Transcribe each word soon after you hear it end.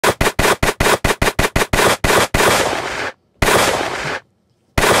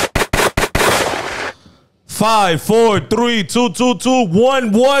5, 4, 3, 2, 2, 2,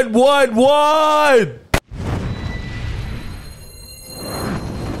 1, 1, 1, 1.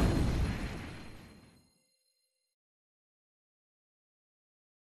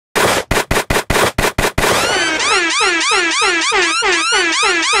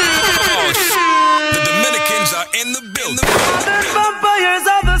 The Dominicans are in the building. The vampires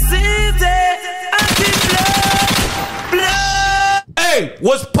of the city. Hey,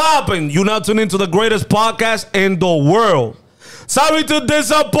 what's poppin'? You now tune into the greatest podcast in the world. Sorry to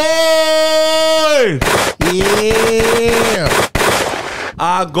disappoint. Yeah.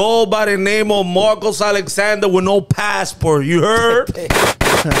 I go by the name of Marcoz Alexander with no passport. You heard?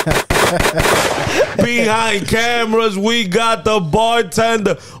 Behind cameras, we got the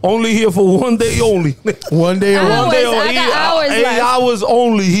bartender. Only here for one day only. One day only. I got hours Eight left. hours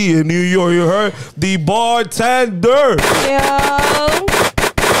only here in New York. You heard? The bartender. Yo.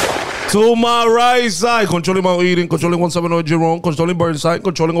 To my right side, controlling Mount Eden, controlling 170 Jerome, controlling Burnside,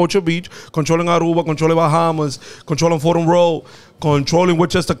 controlling Ocho Beach, controlling Aruba, controlling Bahamas, controlling Fordham Road, controlling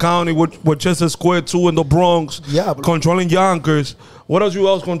Westchester County, Westchester Square 2 in the Bronx, Yeah, bro. controlling Yonkers. What else you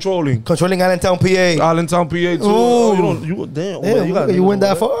else controlling? Controlling Allentown, PA. Allentown, PA too. Ooh. Damn, Yeah, man, you went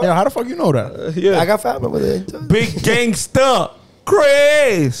that far? Yeah, how the fuck you know that? Yeah. I got family with it. Big gangster,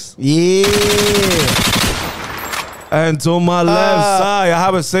 Chris. Yeah. And to my left side, I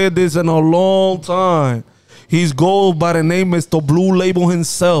haven't said this in a long time. He's gold by the name Mr. Blue Label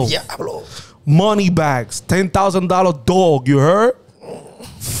himself. Diablo. Money bags, $10,000 dog. You heard?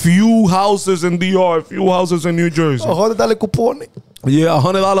 Few houses in DR, few houses in New Jersey. $100 coupon. Yeah,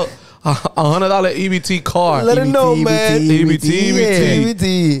 $100 EBT card. Let him know, man.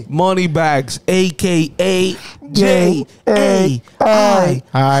 EBT. Money bags, AKA J-A-I.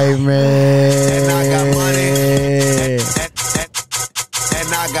 Hi, man. And I got money.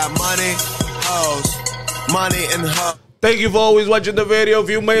 And I got money. Hoes. Money and hoes. Thank you for always watching the video. If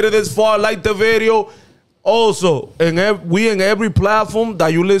you made it this far, like the video. Also, we in every platform that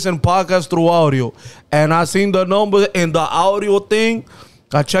you listen podcast through audio. And I seen the numbers in the audio thing.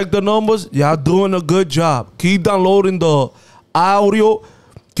 I checked the numbers. Y'all doing a good job. Keep downloading the audio.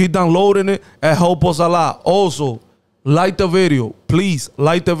 Keep downloading it and help us a lot. Also, like the video. Please,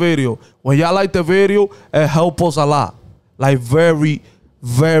 like the video. When y'all like the video, it help us a lot. Like very,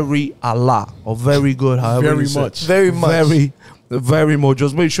 very a lot. Or very good, however Very you say. much. Very much. Very much.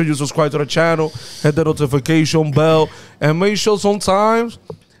 Just make sure you subscribe to the channel, hit the notification bell, and make sure sometimes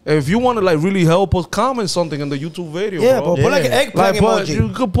if you want to like really help us, comment something in the YouTube video. Yeah, bro. but put like an eggplant emoji. You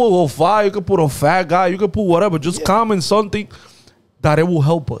could put a fire, you could put a fat guy, you could put whatever. Just comment something that it will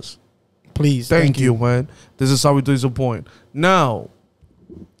help us. Please. Thank you, man. This is Sorry to Disappoint. Now,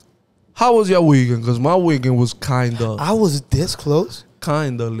 how was your weekend? Because my weekend was kind of I was this close.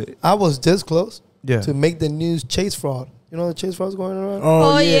 lit. I was this close Yeah. to make the news chase fraud. You know the chase fraud's going around?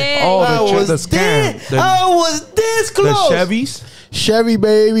 Oh, yeah. Oh, I the was scam. this. I was this The close. Chevys. Chevy,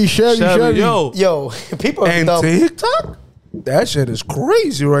 baby. Chevy. Yo. People are And dumb. TikTok? That shit is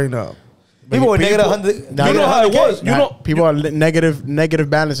crazy right now. People were negative 100. You know how it was. You know, people are negative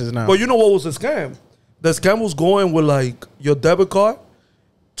balances now. but you know what was the scam? The scam was going with like your debit card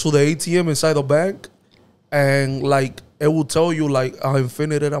to the ATM inside the bank, and like it will tell you like an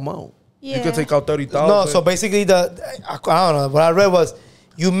infinite amount. You Yeah. can take out 30,000. No, so basically I don't know. What I read was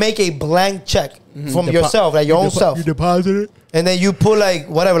you make a blank check from yourself, like your own self. You deposit it. And then you put like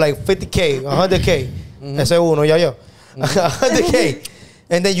whatever, like 50K, 100K. Ese uno, yo. 100K.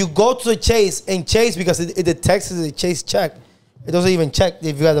 And then you go to the Chase and Chase because it detects the Chase check. It doesn't even check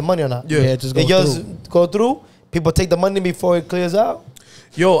if you have the money or not. Yeah. Yeah, just go It just through. go through. People take the money before it clears out.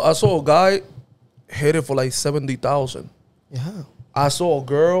 Yo, I saw a guy hit it for like 70,000. Yeah. I saw a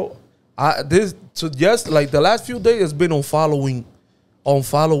girl. Like the last few days has been on following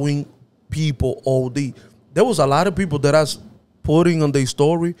people OD. There was a lot of people that I was putting on their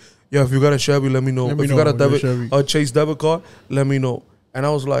story. Yeah, if you got a Chevy, let me know. Let me If you know got a Chevy. Chase debit card, let me know. And I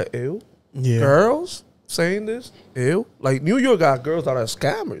was like, ew. Yeah. Girls saying this? Ew. Like New York got girls that are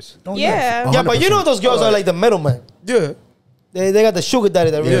scammers. Oh, Yeah. Yeah, but you know those girls are like the middleman. Yeah. They got the sugar daddy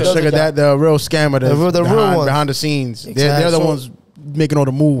that really does Sugar the job. the real scammer. The real behind, ones. behind the scenes. Exactly. They're the So- ones making all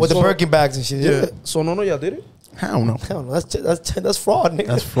the moves. With the Birkin bags and shit. Yeah. So no, y'all did it? I don't know. Hell no, that's fraud, nigga.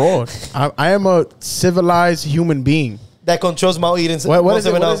 That's fraud. I am a civilized human being. That controls Mount Eden's. What is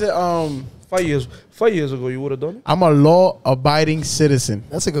it? Mount What is Seven it? 5 years ago, you would have done it? I'm a law-abiding citizen.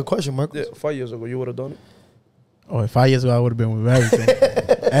 That's a good question, Marcos. Yeah, 5 years ago, you would have done it? Oh, 5 years ago, I would have been with everything.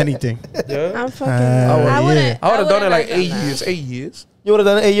 Anything. Yeah. I'm fucking. I I wouldn't. I would have done it like done 8 that. years. 8 years. You would have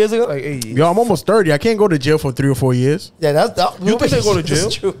done it 8 years ago? Like 8 years. Yo, I'm almost 30. I can't go to jail for 3 or 4 years. Yeah, that's You think they go to jail?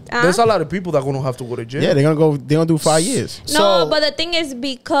 That's true. There's a lot of people that gonna have to go to jail. Yeah, they're gonna do 5 years. No, So- but the thing is,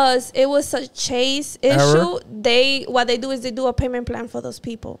 because it was a chase Error. issue, what they do is they do a payment plan for those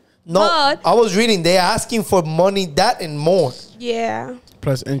people. No, But I was reading. They're asking for money, that and more. yeah,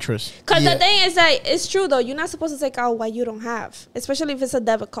 Plus interest. because Yeah. the thing is that it's true though. You're not supposed to take out what you don't have, especially if it's a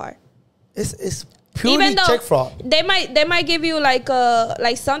debit card. It's purely Even though check fraud. they might give you like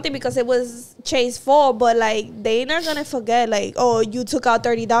something because it was Chase 4, but like they not gonna forget like, oh, you took out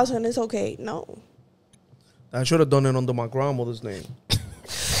 30,000, it's okay. No. I should have done it under my grandmother's name.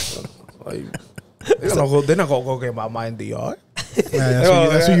 Like, they're not gonna go get my mind the yard. Yeah,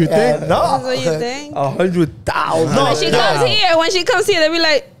 that's what you think. No. That's what you think. 100,000. No, When she no. comes here, they be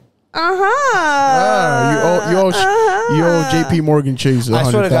like, You owe JP Morgan Chase I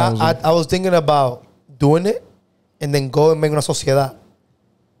swear to God, 100,000. I was thinking about doing it and then go and make una sociedad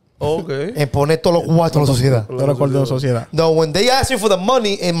Okay. and poner todos los cuartos en la sociedad. Todos los acuerdos de sociedad. No, when they ask you for the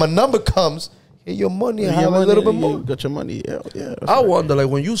money and my number comes, get your money and Your have a money, little bit you more. Got your money. Yeah, yeah. that's I right. wonder, like,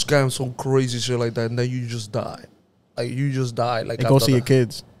 when you scam some crazy shit like that, and then you just die. Like, you just die. Like, And go after see your that.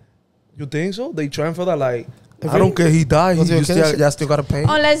 kids. You think so? They transfer that, like, If I don't care, he died. Go He see your just kids. still gotta pay.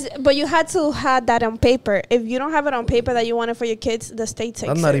 but you had to have that on paper. If you don't have it on paper that you want it for your kids, the state takes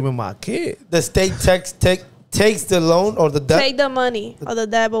That's not it. even my kid. The state takes the loan or the debt, Take the money or the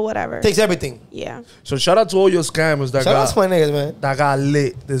debt or whatever. takes everything. Yeah. So shout out to all your scammers that Shout out to my niggas, man. got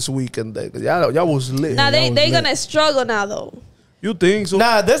lit this weekend. Y'all was lit. Now they was lit. gonna struggle now though. You think so?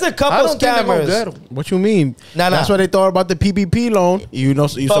 Nah, there's a I couple don't think they're gonna get scammers. 'em. What you mean? Nah, That's nah. what they thought about the PPP loan. You know,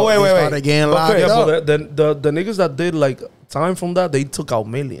 you But saw wait, they wait, started wait. getting But locked Chris, Yeah, up. but the niggas that did like time from that, they took out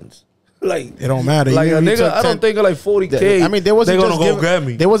millions. Like It don't matter. Like You- a you nigga, took I don't 10 think like 40K. I mean, they wasn't they just gonna go giving, get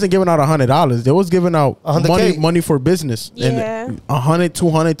me. They wasn't giving out $100. They was giving out 100K. money for business. Yeah. And 100,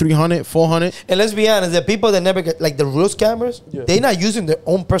 200, 300, 400. And let's be honest, the people that never get, like the real scammers, Yeah. they not using their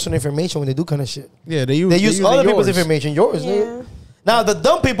own personal information when they do kind of shit. Yeah, they use They use other people's yours. information, yours. Yeah. Nigga. Now the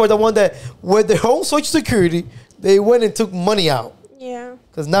dumb people are the one that with their own social security, they went and took money out Yeah.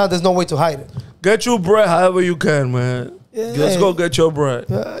 because now there's no way to hide it. Get your bread however you can, man. Yeah. Let's go get your bread.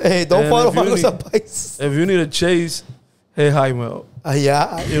 Hey, don't And follow if you Marcoz need- advice. If you need a chase, hey Jaime.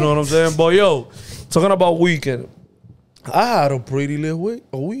 Yeah. You know what I'm saying? But yo, talking about weekend, I had a pretty lit week.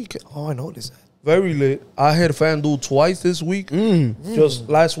 A weekend, Oh, I noticed that. very lit. I had FanDuel twice this week. Just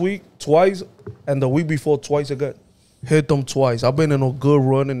last week twice, and the week before twice again. Hit them twice. I've been in a good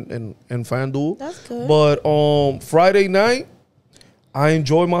run in FanDuel. That's good. But Friday night, I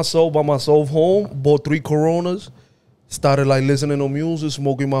enjoyed myself by myself home. Bought 3 Coronas. Started like listening to music,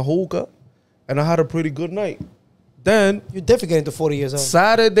 smoking my hookah, and I had a pretty good night. Then You're definitely getting to 40 years old.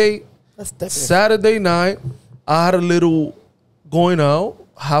 Saturday night, I had a little going out,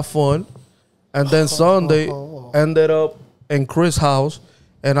 have fun, and then Sunday ended up in Chris' house.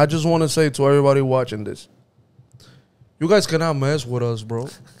 And I just want to say to everybody watching this, you guys cannot mess with us, bro.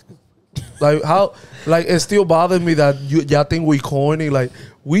 Like how, like it still bothers me that y'all think we corny. Like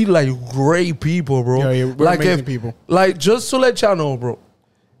we like great people, bro. Yeah, we're like amazing people. Like just to let y'all know, bro.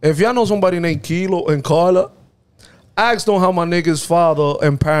 If y'all know somebody named Kilo and Carla, ask them how my niggas' father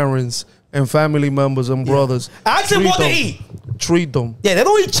and parents and family members and brothers. Ask them treat what they eat. Treat them. Yeah, they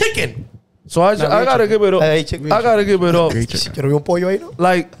don't eat chicken. So I gotta give it up. I eat chicken. I gotta give it up. Quiero ver un pollo ahí, ¿no?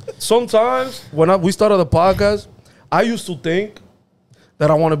 Like sometimes when we started the podcast, I used to think that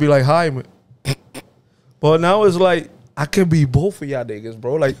I want to be like Jaime, but now it's like I can be both of y'all niggas,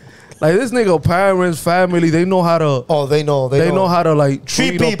 bro. Like this nigga parents, family, they know how to. Oh, they know. They know how to like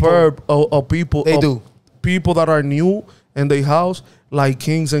Treat treat a people. They do. People that are new in their house like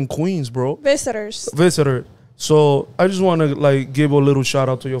kings and queens, bro. Visitors. Visitor. So I just want to like give a little shout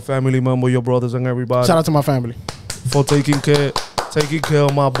out to your family member, your brothers, and everybody Shout out to my family. for taking care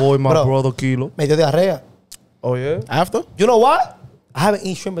of my boy, my Bro. brother Kilo. Me dio diarrea. Oh yeah, After? You know what? I haven't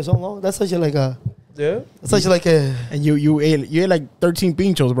eaten shrimp in so long. That's such a like a. yeah. That's such like a. And you ate like 13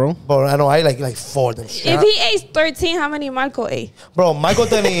 pinchos, bro. Bro, I know I like 4 of them. Shit. If he ate 13, how many Marco ate? Bro, Michael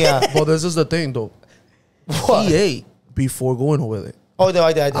tenía. But this is the thing though. What? He ate before going over there. Oh,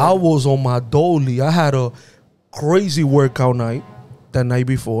 I did. I was on my dolly. I had a crazy workout night the night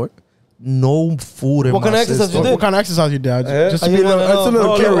before. No food in What my kind of exercise system. you did? What kind of exercise you did? Eh? Just to I be a just little, wanna it's a know.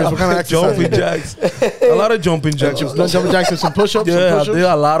 little No, curious. What kind of exercise? Jumping jacks. A lot of jumping jacks. Jumping jacks and some push-ups. Yeah, I some did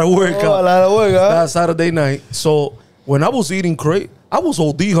push-ups. a lot of workout. Oh, a lot of work, huh? That Saturday night. So when I was eating I was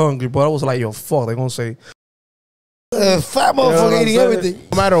OD hungry, but I was like, yo, fuck, they gonna say. Fat what motherfucker I'm eating saying? everything.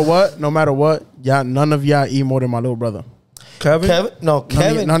 No matter what, y'all, none of y'all eat more than my little brother. Kevin? No,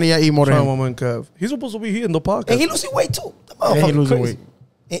 Kevin. None of y'all eat more than Try him. my man Kev. He's supposed to be here in the podcast. And he losing weight too. The Yeah, he motherfucker losing crazy. weight.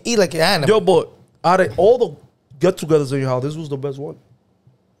 And eat like an animal. Yo, but out of all the get-togethers in your house, this was the best one.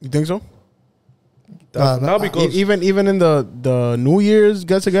 You think so? Now because Even in the New Year's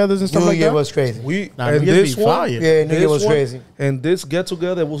get-togethers and stuff New like Year that. was crazy. we Nah, and New Year's this be one, fire. Yeah, New Year this was one, crazy. and this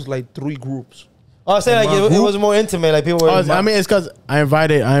get-together was like 3 groups. I was saying like My it group- was more intimate. Like people were. I mean, it's because I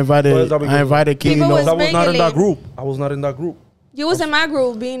invited People was I was not in that mingling. group. I was not in that group. You was in my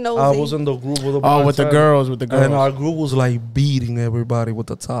group being nosy. I was in the group with the Oh, with the boys, girls, with the and our girls. group was like beating everybody with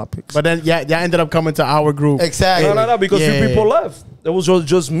the topics. But then, yeah, y'all ended up coming to our group. Exactly. no, because Yeah. few people left. It was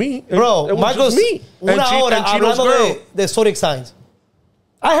just me. And Bro, it was Marcoz, just me. And una hora and Chino's hablando girl. de zodiac signs.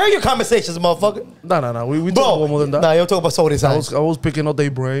 I heard your conversations, motherfucker. No. We Bro, talk about more than that. nah, you're talking about zodiac I signs. was picking up their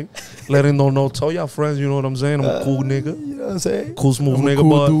brain, letting them know. Tell y'all friends, you know what I'm saying. I'm a cool nigga, You know what I'm saying? cool smooth I'm a nigga, cool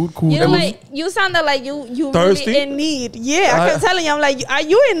but dude, cool You know, dude. like you sounded like you Thirsty? really in need. Yeah, I kept telling you, I'm like, are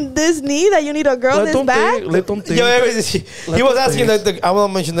you in this need that you need a girl let this them bad? think. Let them think. Yo, he was asking I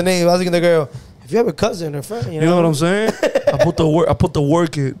won't mention the name. He was asking the girl, if you have a cousin or friend, You know what I'm saying? I put the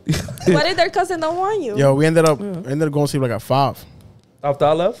work in. What if their cousin don't want you? Yo, we ended up going to sleep like at 5. After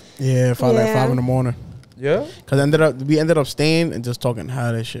I left, Yeah, like Yeah. 5 in the morning. yeah. Cause we ended up staying and just talking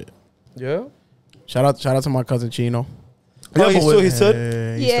how that shit. Yeah. Shout out to my cousin Chino. Oh, he but stood, he wait.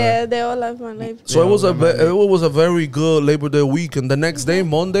 stood? Yeah, they all love my life. So it was a very good Labor Day weekend. The next day,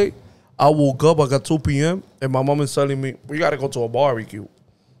 Monday, I woke up. I got 2 p.m. and my mom is telling me we gotta go to a barbecue.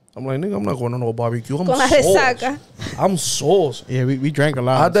 I'm like, nigga, I'm not going to no barbecue. I'm Con la sauce. resaca. I'm sauce. Yeah, we drank a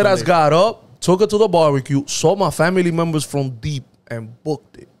lot. I on that ass Sunday. got up, took her to the barbecue, saw my family members from deep, and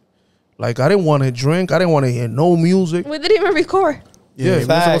booked it. Like I didn't want to drink. I didn't want to hear no music. We didn't even record. Yeah, we were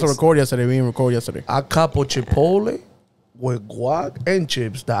Facts. supposed to record yesterday. We didn't record yesterday. I capo Chipotle with guac and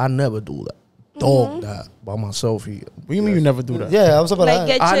chips. That I never do that. Dog that by myself here. What do you mean you never do that? Yeah, I was about Like to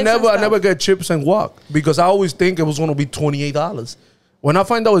get ask. chips and I stuff. never get chips and guac because I always think it was gonna be $28. When I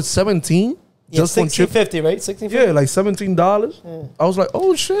find out it's 17, Yeah, just for chips. $16.50, right? $16.50. Yeah, like $17. I was like,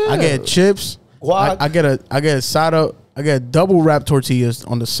 oh shit. I get chips. Guac. I get a side up. I get double wrap tortillas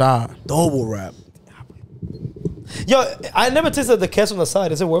on the side. double wrap. Yo, I never tasted the queso on the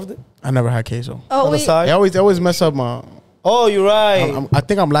side. Is it worth it? I never had queso. Oh, On the we, side? They always mess up my. Oh, you're right. I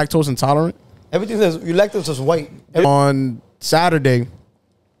think I'm lactose intolerant. Everything that's you like this is white. On Saturday,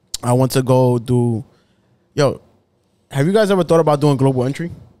 I went to go do. Yo, have you guys ever thought about doing global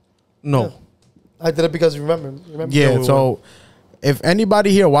entry? No. I did it because remember. Yeah. we So, if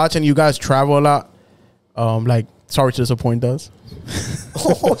anybody here watching, you guys travel a lot. Like, sorry to disappoint does.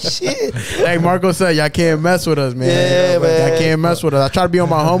 Oh shit. Like Marco said, y'all can't mess with us, man. Yeah, man. Y'all can't mess with us. I try to be on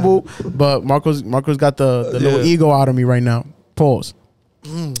my humble, but Marco's got the little Yeah. ego out of me right now. Pause.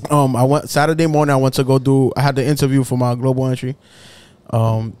 I went Saturday morning. I went to go do. I had the interview for my global entry.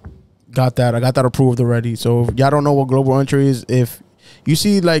 Got that. I got that approved already. So if y'all don't know what global entry is, if you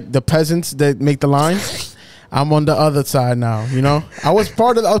see like the peasants that make the lines, I'm on the other side now. You know, I was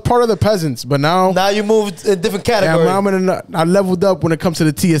part of the peasants, but now Now you moved a different category. I leveled up when it comes to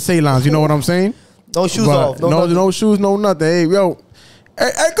the TSA lines. You know what I'm saying? No shoes But off. no shoes, no nothing. Hey, yo,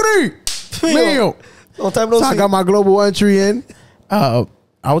 hey, Mío. No time no So I see. got my global entry in. I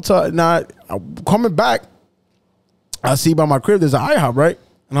was coming back. I see by my crib there's an IHOP, right?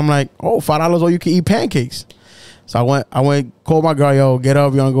 And I'm like, oh, $5 all you can eat pancakes. So I went, called my girl, yo, get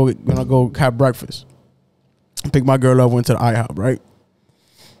up, you wanna go have breakfast. Pick my girl up, went to the IHOP, right?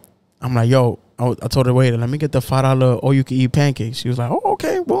 I'm like, yo, I told her, wait, let me get the $5 all you can eat pancakes. She was like, oh,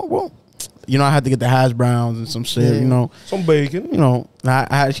 okay, well. You know, I had to get the hash browns and some shit, you know. Some bacon. You know, I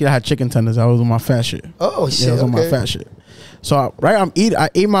actually had chicken tenders. I was on my fat shit. Oh shit. Yeah, I was on my okay. fat shit. So I'm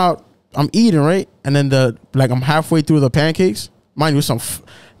eating, right? And then I'm halfway through the pancakes. Mind you,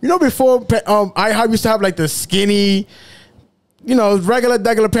 before IHOP used to have like the skinny,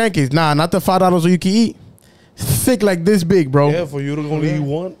 regular pancakes. Nah, not the $5 you can eat. Thick like this big, bro. Yeah, for you to only eat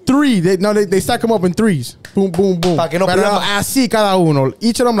one. 3. They stack them up in 3s. Boom, boom, boom. Pa' que no Pero pidamos. así cada uno.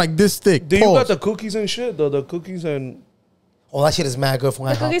 Each of them like this thick. Do you Pause. got the cookies and shit? The cookies and Oh, that shit is mad good from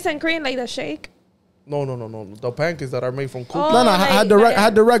the IHOP. cookies and cream, like the shake. no. The pancakes that are made from cookies. Oh, No, I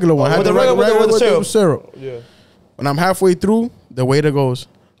had the regular one. I had with the the regular- regular with the with syrup. Yeah. When I'm halfway through, the waiter goes,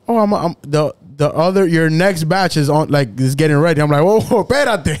 "Oh, I'm your next batch is on, like is getting ready." I'm like, "Oh,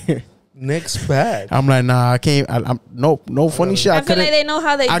 espérate." Next bag. I'm like, "Nah, I can't. I'm no funny shit. I feel like they know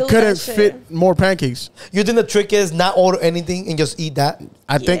how they I do couldn't that shit. fit more pancakes. You think the trick is not order anything and just eat that?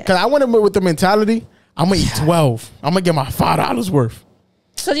 I think Yeah. because I went with the mentality, I'm gonna eat 12. I'm gonna get my $5 worth.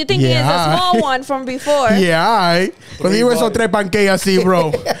 So you think Yeah, it's a small alright. one from before? Yeah, all right. Cuando yo esos 3 pancakes así,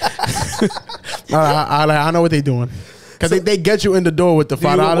 bro. I know what they doing. Because they get you in the door with the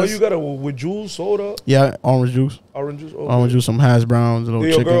 $5. What you got with juice, soda, Yeah, orange juice. orange juice? Okay. Orange juice, some hash browns, a little Did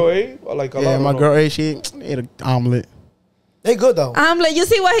your chicken. girl ate? Or like a Yeah, lot my of girl ate. She ate an omelet. They good though. I'm like, you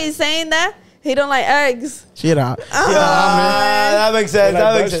see what he's saying there? He don't like eggs. She ate an That makes sense.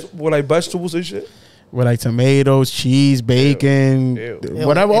 That makes sense. With like vegetables and shit? with like tomatoes, cheese, bacon, Ew.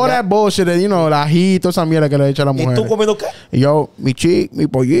 whatever, all that bullshit that, you know, la ajito, esa mierda que le echa la ¿Y tú mujer. comiendo qué? Yo, mi mi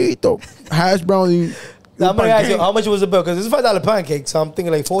pollito, hash brown. I'm gonna ask you, how much was the bill? Because it's $5 pancake, so I'm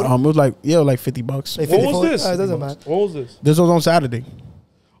thinking like 40. It was like, yeah, like $50. Like What 50, was 40. this? It doesn't matter. What was this? This was on Saturday.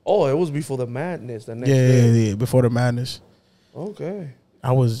 Oh, it was before the madness. The next Yeah, day. yeah, before the madness. Okay.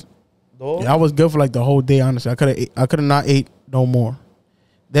 I was Dog. I was good for like the whole day, honestly. I could have not ate no more.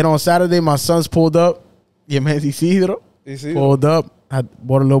 Then on Saturday, my sons pulled up. Yeah, man, Isidro pulled up. I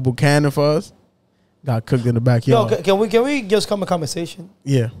bought a little Buchanan for us. Got cooked in the Yo, backyard. can we just come a conversation?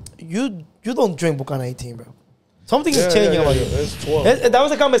 Yeah. You don't drink Buchanan 18, bro. Something is Yeah, changing yeah, about yeah. you. It's 12. That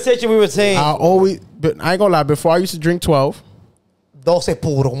was a conversation we were saying. I always, but I ain't gonna lie, before I used to drink 12. 12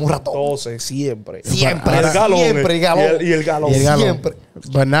 puro, un ratón. 12 siempre. Siempre, Y el galón. siempre, galón. Y el galón. Y el galón. Siempre.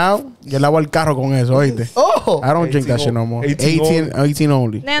 But now, yo lavo el carro con eso, oíste. Oh, I don't drink that 18 shit no more. 18 18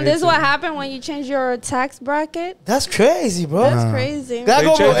 only. Now this is what happened when you change your tax bracket. that's crazy, bro. That's crazy. Gotta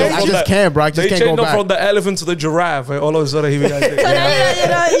They go, changed bro. it I from just the- can't, bro. I just They can't go changed them back. from the elephant to the giraffe. And all of a sudden, he be like, So now you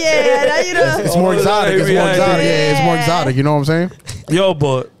know, yeah, now you know. It's more exotic. It's more exotic. Yeah, it's more exotic. You know what I'm saying? Yo,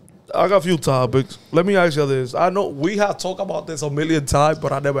 but I got a few topics. Let me ask you this. I know we have talked about this a million times,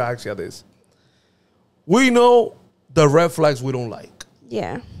 but I never asked you this. We know the red flags we don't like.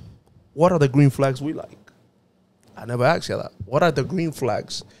 Yeah. What are the green flags we like? I never asked you that. What are the green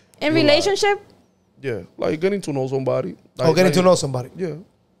flags? In you relationship, Yeah, like getting to know somebody. Or Like, getting to know somebody. Yeah.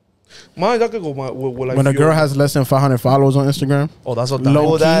 Mine, I could go with like When a few- girl has less than 500 followers on Instagram, Oh, that's a dime.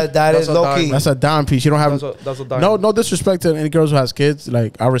 low Oh, that That's is a low dime. key. that's a dime piece. You don't have That's a dime. no disrespect to any girls who has kids.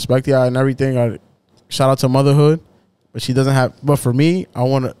 Like, I respect y'all and everything. Shout out to motherhood, but she doesn't have. But for me, I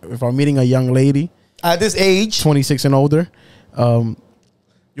want to. If I'm meeting a young lady, At this age, 26 and older,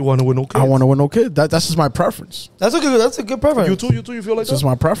 You want to win no kids? I want to win no kid. That's just my preference. that's a good preference. You too, you feel like That's just that?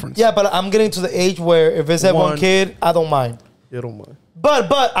 my preference. Yeah, but I'm getting to the age where if it's at one One. kid, I don't mind. You don't mind. But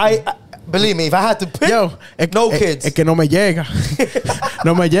I believe me, if I had to pick, Yo, no kids. Es que no me llega.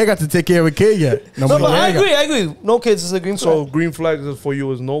 No me llega to take care of a kid yet. No No, me but I llega. agree. No kids is a green So flag. green flags is for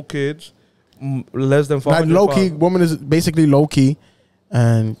you is no kids, less than Like 500. low key, woman is basically low key,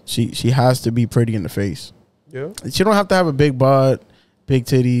 and she has to be pretty in the face. Yeah. She don't have to have a big butt, big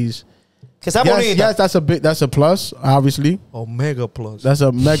titties. Que sea Yes, bonita. yes, that's a plus. Obviously, Oh, mega plus. that's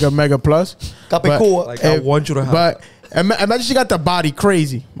a mega plus. Capicúa. Like, I want you to have But imagine she got the body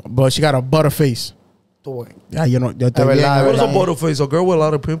crazy, but she got a butter face. Yeah, you know. verdad, What is a verdad. butterface? A girl with a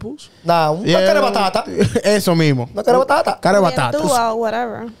lot of pimples? Nah, una cara de batata. Eso mismo. Una cara de batata. Cara de yeah, batata. or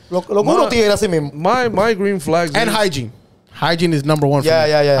whatever. Lo que uno tiene así mismo. My green flags And is, hygiene. Hygiene is number one for Yeah, me.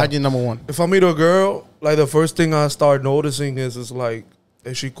 yeah, yeah. Hygiene number one. if I meet a girl, like the first thing I start noticing is like,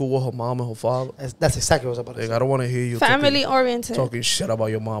 is she cool with her mom and her father? That's exactly what I was about to Like, say. I don't want to hear you Family oriented. talking shit about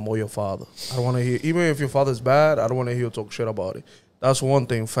your mom or your father. I don't want to hear, even if your father's bad, I don't want to hear you talk shit about it. That's one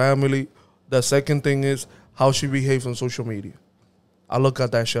thing, family. The second thing is how she behaves on social media. I look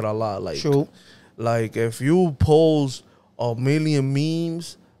at that shit a lot. Like, True. like if you post a million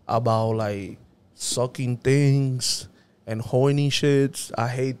memes about like sucking things and horny shits, I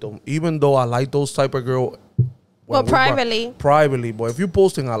hate them. Even though I like those type of girl. Well, privately. Privately, but if you're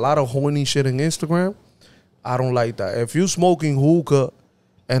posting a lot of horny shit on Instagram, I don't like that. If you smoking hookah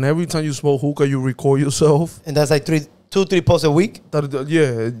and every time you smoke hookah, you record yourself, And that's like 2-3 posts a week.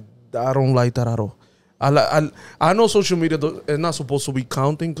 yeah, I don't like that at all. I know social media is not supposed to be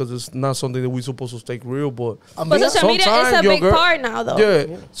counting because it's not something that we're supposed to take real, but But social media is sometimes a your big girl- part now, though.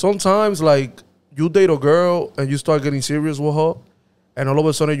 yeah, sometimes like you date a girl and you start getting serious with her, and all of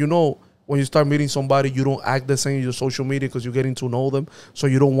a sudden, you know, when you start meeting somebody, you don't act the same in your social media because you're getting to know them, so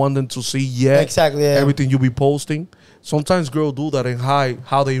you don't want them to see yet Exactly, yeah. everything you be posting. Sometimes girls do that and hide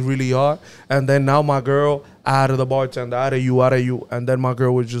how they really are, and then now my girl out of the bartender, out of you, and then my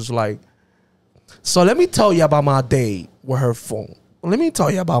girl was just like, so let me tell you about my day with her phone. Let me tell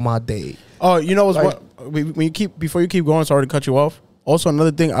you about my day. Oh, you know what's Like- what? When you keep before you keep going, sorry to cut you off. Also,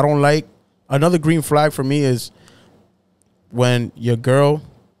 another thing I don't like. Another green flag for me is when your girl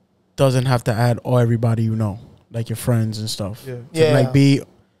doesn't have to add everybody you know, like your friends and stuff. Yeah. To Yeah. like be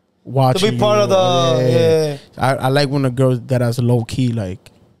watching. To be part you. of the- yeah. I like when a girl that has low key like.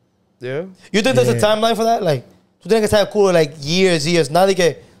 Yeah. You think there's a Yeah. timeline for that? Like, tú tienes que estar cool like years. Not de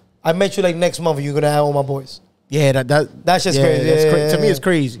que I met you like next month and you're going to have all my boys. Yeah, That's just yeah, crazy. that's Yeah, To yeah, me, yeah. it's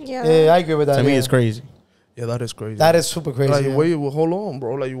crazy. Yeah. Yeah, I agree with that. To me, yeah. it's crazy. Yeah, that is crazy. That is super crazy. Like, yeah. why you, hold on,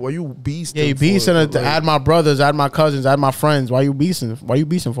 bro. Like, why you beasting? Yeah, you for beasting it, to like- add my brothers, add my cousins, add my friends. Why you beasting? Why you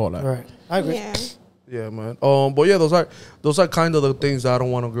beasting for all that? Right. I agree. Yeah. Yeah, man. But yeah, those are kind of the things that I don't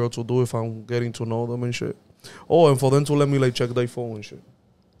want a girl to do if I'm getting to know them and shit. Oh, and for them to let me like check their phone and shit.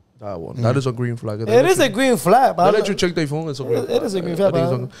 That one. That is a green flag. It is a green flag. They But let you check their phone. It's a green flag. it is a green flag. I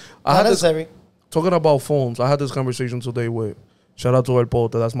think But it's I had not this, necessary. talking about phones. I had this conversation today with shout out to El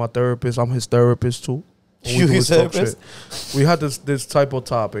Pote. That's my therapist. I'm his therapist too. When we You do his this talk therapist? shit. We had this type of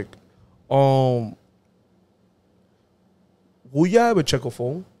topic. Will you ever check a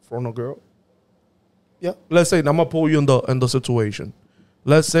phone from a girl? Yeah. Let's say I'm gonna put you in the situation.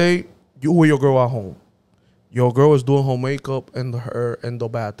 Let's say you with your girl at home. Your girl is doing her makeup in the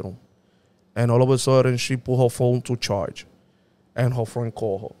bathroom, and all of a sudden she put her phone to charge, and her friend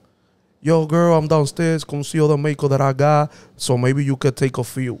call her. Yo, girl, I'm downstairs. Come see all the makeup that I got. So maybe you could take a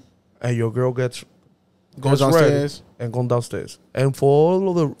few, and your girl goes downstairs and go downstairs. And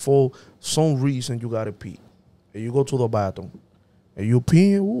for some reason you gotta pee, and you go to the bathroom. And you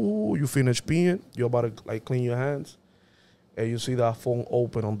peeing, ooh, you finish peeing, you're about to like clean your hands, and you see that phone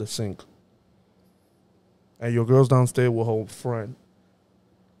open on the sink. And your girl's downstairs with her friend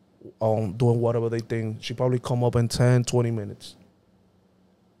doing whatever they think. She probably come up in 10, 20 minutes.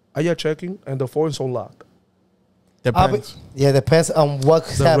 Are you checking? And the phone's unlocked. Depends. Yeah, depends on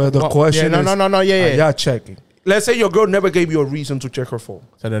what's happening. The question Yeah, is, no, yeah. are you checking? Let's say your girl never gave you a reason to check her phone.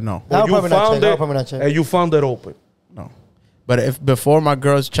 So then no. I'll You probably not found check. I'll it, probably not check. and you found it open. No. But if before my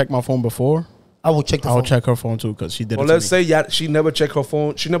girls check my phone before, I will check the I'll phone. check her phone too because she did Well, it to let's me. say she never check her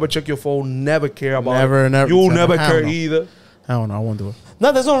phone. She never check your phone. Never care about Never, it. never. You Hell never care no. either. I don't know. I won't do it.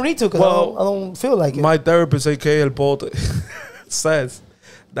 No, there's no need to because Well, I don't feel like it. My therapist, aka El Pote, says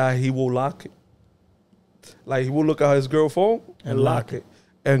that he will lock it. Like he will look at his girl phone and lock it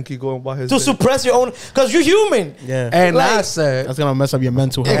and keep going by his To day. suppress your own, because you're human. Yeah. And I like- said, That's gonna mess up your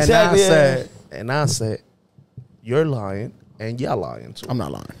mental health. Exactly, and I said, you're lying and y'all lying too. I'm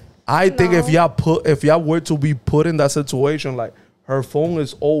not lying. I think if y'all were to be put in that situation, like her phone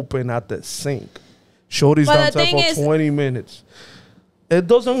is open at the sink, Shorty's But the downstairs thing for is- 20 minutes, it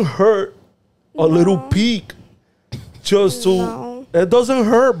doesn't hurt a little peek just to. No. It doesn't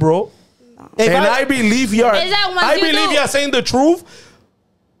hurt, bro. If And I believe you're. Is that once I you believe do- you're saying the truth,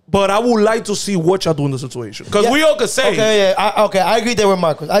 but I would like to see what y'all do in the situation because Yeah. we all can say. Okay, yeah, I agree there with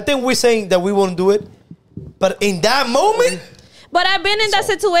Marcos. I think we're saying that we won't do it, but in that moment, But I've been in that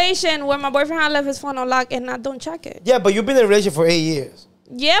situation where my boyfriend had left his phone unlocked and I don't check it. yeah, but you've been in a relationship for 8 years.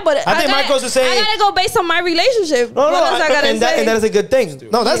 Yeah, but I think Marcos is saying- I gotta go based on my relationship. No, What else I gotta and say? that is a good thing.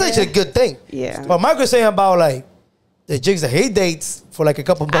 No, that's Yeah. actually a good thing. Yeah. But Marcos saying about like the jigs that he dates for like a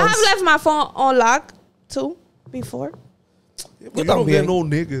couple I months. have left my phone unlocked too before. But you don't get no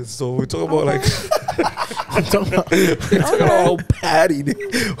niggas, so we're talking about like. I'm talking about- We're talking about old Patty.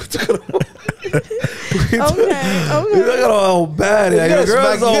 Nigga. We're talking about. Okay, You're okay. talking about old Patty. Like, You your gotta girl's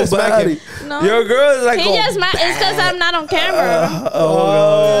smack- you old gotta smack Patty. him. No. Your girl's like. He old just it's because I'm not on camera.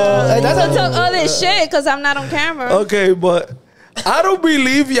 Hey, that's So a- talk all this shit because I'm not on camera. Okay, but I don't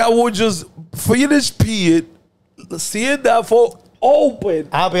believe y'all would just finish peeing, seeing that phone open.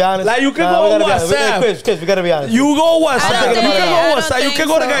 I'll be honest. Like, you can Nah, go we on gotta be honest. WhatsApp. Chris, we gotta be honest. You go I WhatsApp. don't You think- can I go don't WhatsApp. You think can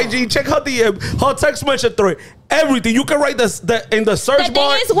go to so. IG. Check her DM. Her text message thread. Everything. You can write the in the search The thing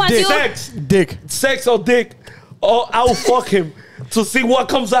bar. is, once you- sex, Dick. sex or dick, or I'll fuck him to see what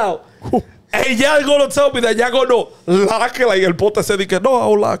comes out. And y'all gonna tell me that y'all gonna lock it like El Pote said. He can no,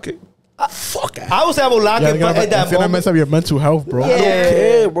 I'll lock it. Fuck it. I would say I would lock Yeah, it, but at that it's gonna mess moment, up your mental health, bro. yeah,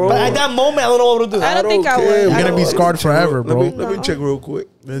 care, bro. But at that moment, I don't know what to do. I don't think I care, would. bro. You're gonna be scarred forever, bro. Let me check real quick.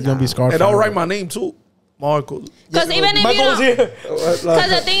 It's gonna be scarred And forever. I'll write my name too. Marcoz. Because even if My you goal is don't, here. because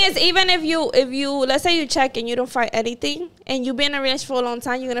the thing is, even if you let's say you check and you don't find anything, and you've been in a relationship for a long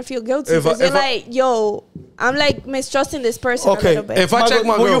time, you're gonna feel guilty If I- because you're if I- like, yo, I'm like mistrusting this person a Okay, little bit. If I check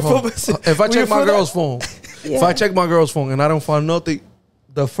my Will you girl's feel- phone, if I will you check my feel that? girl's phone, if Yeah. I check my girl's phone and I don't find nothing,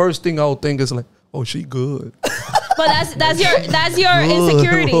 the first thing I'll think is like, oh, she good. But that's your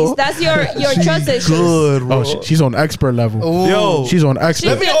insecurities. That's your trust issues. Good, bro. Oh, she's on expert level. Yo, She's on expert.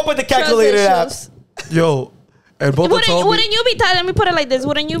 Let me open the Trust calculator app. issues. yo, and both told me. Wouldn't you be tight? Let me put it like this: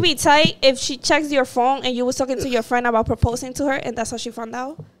 wouldn't you be tight if she checks your phone and you was talking to your friend about proposing to her, and that's how she found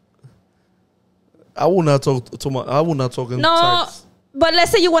out? I will not talk to my. I will not talk in No, text. but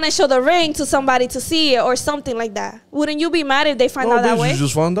let's say you want to show the ring to somebody to see it or something like that. Wouldn't you be mad if they find No, out that bitch, way? you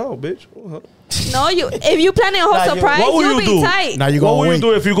just found out, bitch. No, if you planning a whole Nah, you- surprise, What will you'll you be do? tight. Now you What gonna will you wait.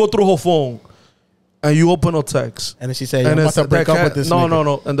 do if you go through her phone and you open a text? And then she said, "I'm it's about to break that up with this No, nigga."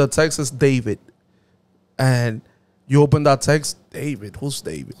 no. And the text is David. And you open that text, David. Who's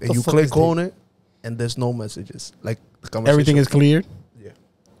David? And The you fuck click is on it, and there's no messages. Like the conversation. Everything is cleared. Yeah.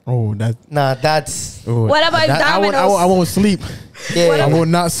 Oh, that. Nah, that's Oh, What about that, Domino's? I won't sleep. yeah. I will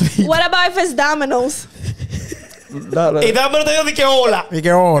not sleep. What about if it's Domino's? Y dámelo te digo de que hola. Y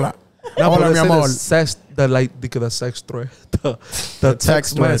que hola. No, Hola, but mi they say amor. the sex, the sex thread, the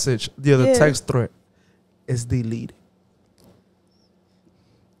text thread. message, yeah, the Yeah. text thread is deleted.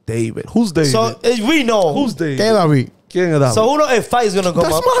 David, who's David? So we know. Who's David? ¿Qué, David? ¿Quién es David? So who know if fight is gonna come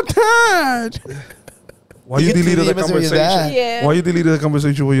That's up? my dad. Why you You can deleted the delete message with your conversation? dad. Yeah. Why you deleted the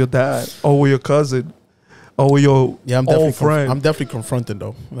conversation with your dad or with your cousin or with your Yeah, I'm old definitely friend? I'm definitely confronted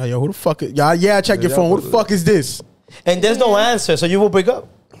though. Like, yo, who the fuck is? Yeah, check your yeah, phone. Who but- the fuck is this? And there's no answer, so you will break up.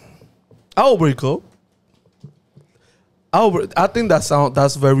 I'll break up. I think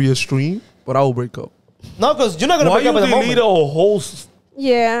that's very extreme, but I'll break up. No, because you're not gonna Why break you up at the delete moment. a whole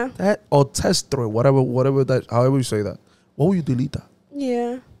Yeah. that or test thread, whatever that, however you say that? Why would you delete that?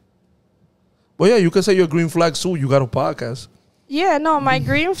 Yeah. Well, yeah, you can say your green flag too. You got a podcast. Yeah, no, my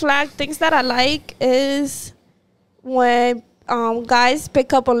green flag things that I like is when guys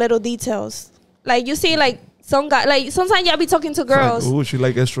pick up on little details. Like you see, like some guy, like sometimes y'all be talking to girls. Like, ooh, she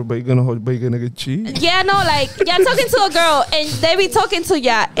like extra bacon or bacon and cheese. Yeah, no, like y'all talking to a girl and they be talking to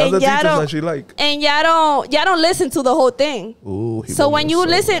y'all That's the and y'all details that don't she like. and y'all don't listen to the whole thing. Ooh, he So gonna when be you so-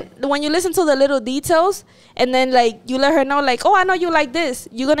 listen to the little details and then like you let her know like, oh, I know you like this,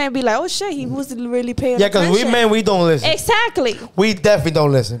 you're gonna be like, oh shit, he was really paying Yeah, because we attention. men, we don't listen. Exactly. We definitely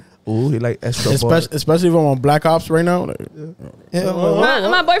don't listen. Ooh, he like extra butter. Especially if I'm on Black Ops right now. Like, Yeah,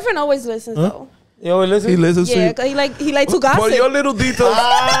 My boyfriend always listens though. you always listen. He listens to Yeah, you. 'cause he like to gossip. But your little details.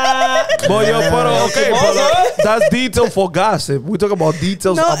 but okay, but that's detail for gossip. We talk about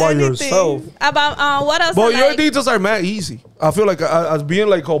details No, about anything. yourself. About what else? But I your like? details are mad easy. I feel like as being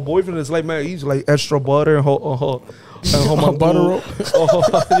like her boyfriend is like mad easy, like extra butter and her butter roll.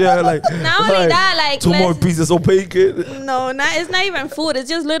 Yeah, like Not only that, like, two more let's- pieces of bacon. No, it's not even food. It's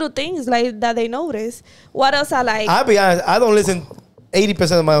just little things like that they notice. What else I like? I'll be honest, I don't listen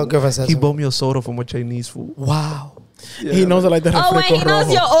 80% of my girlfriend says. He bought me a soda from a Chinese food. Wow. he knows it like that. Oh, when he knows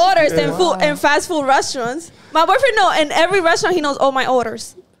rojo. your orders in fast food restaurants. My boyfriend know in every restaurant he knows all my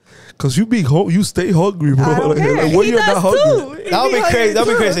orders. Cause you stay hungry, bro. I don't care. Like, when He you're does not hungry. too. That would be crazy. That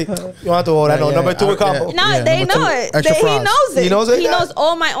would be crazy. You want to order? No, Yeah, number two, yeah, a combo. yeah. No, they number know two, it. extra He fries. knows it. He knows it? He knows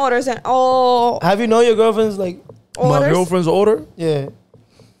all my orders and all Have you known your girlfriend's like? My orders. girlfriend's order. Yeah.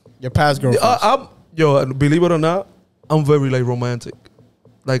 Your past girlfriend. Believe it or not, I'm very like romantic.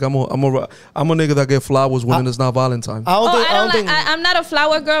 Like I'm a nigga that get flowers when it's not Valentine. I don't think. I'm not a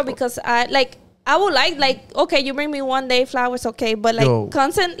flower girl because I would like okay, you bring me one day flowers, okay, but like Yo.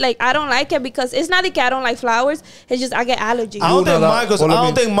 constant, like I don't like it because it's not that I don't like flowers. It's just I get allergies. I don't know think that- Marcos. well, I let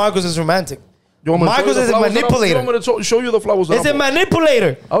don't me- think Marcos is romantic. You want me to show Marcos you the is a flowers that I'm- manipulator. You want me to show you the flowers that It's a I'm-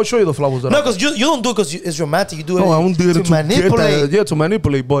 manipulator. I'll show you the flowers that No, I'm- because you don't do it because it's romantic. You do it No, I don't do it to to manipulate. Get that, yeah, to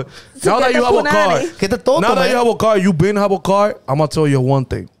manipulate. But now get that you the have a car, punani. Get the toto, now that man. you have a car, you been have a car. I'm gonna tell you one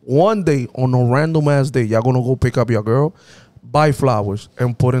thing. One day on a random ass day, y'all gonna go pick up your girl, buy flowers,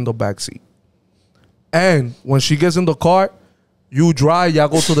 and put in the backseat. And when she gets in the car, you drive. Y'all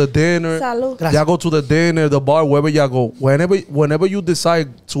go to the dinner. Salud. Y'all go to the dinner, the bar, wherever y'all go. Whenever you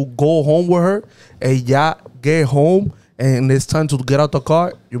decide to go home with her, and y'all get home, and it's time to get out the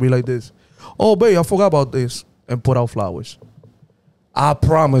car, you be like this. Oh, babe, I forgot about this, and put out flowers. I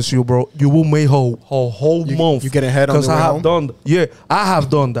promise you, bro, you will make her whole month. you get ahead on the way I have home? done. Yeah, I have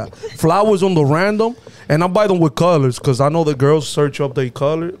done that. Flowers on the random, and I buy them with colors because I know the girls search up their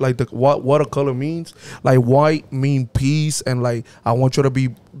color, like what a color means. Like white mean peace, and like I want you to be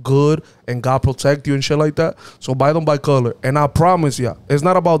good and God protect you and shit like that. So buy them by color, and I promise you, it's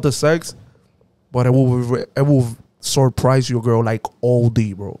not about the sex, but it will surprise your girl like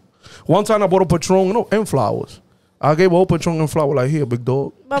OD, bro. One time I bought a Patron, and flowers. I gave her a Patron and flower like, here, big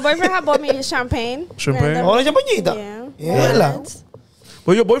dog. My boyfriend had bought me champagne. Champagne? And Hola, champañita. yeah. Yeah. It's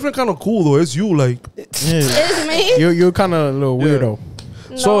But your boyfriend kind of cool though. It's you, like. me. You're kind of a little weirdo.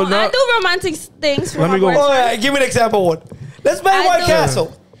 No, So now- I do romantic things for Let my me go. boyfriend. All right, give me an example one. Let's make I White do.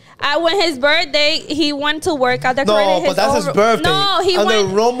 Castle. When his birthday, he went to work. I decorated No, his but that's his own- birthday. No, he On the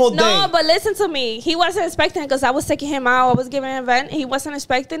went. normal no, day. but listen to me. He wasn't expecting it because I was taking him out. I was giving an event. He wasn't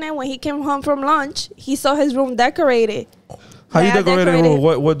expecting it. When he came home from lunch, he saw his room decorated. How you Like, I decorate it? decorated-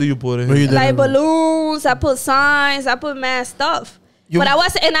 What do you put in? What you here? did Like in the room? balloons. I put signs. I put mad stuff. But I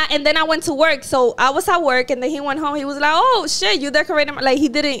was and then I went to work. So I was at work and then he went home. He was like, "Oh shit, you decorated my-" like he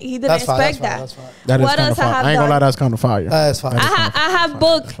didn't That's fine, expect that. that's fine. That is What kind else of I fire. have I ain't gonna lie, done? that's kind of fire. That's fine. I have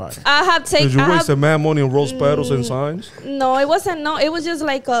booked. Fire. I have Did taken. you wasted mad money on rose petals and signs? No, it wasn't. No, it was just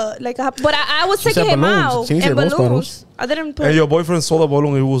like a. But I was She taking said him balloons. out She didn't and say rose balloons. I didn't put. And your boyfriend saw the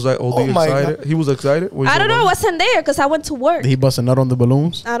balloon. He was like, Oh my excited. God. He was excited. I don't know. I wasn't there because I went to work. Did he bust a nut on the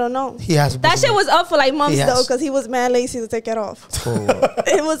balloons? I don't know. He has That shit was up for like months He has. though because he was mad lazy to take it off.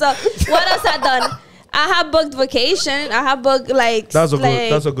 It was up. What else I done? I have booked vacation. I have booked like That's a good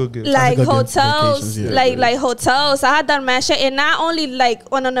gift. Like That's a good hotels, gift. Vacations, yeah. like hotels. I had done mad shit, and not only like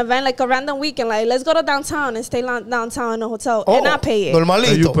on an event, like a random weekend. Like let's go to downtown and stay downtown in a hotel, and I pay it. And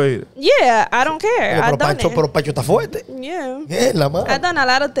Normalito. you paid it. Yeah, I don't care. I Pero done Pancho, it. pero Pancho está fuerte. Yeah, Yeah, la madre. I done a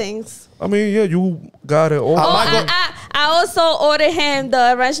lot of things. I mean, yeah, you got it all. Oh, Marco- I also ordered him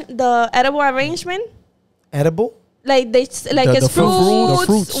the edible arrangement. Edible? Like his the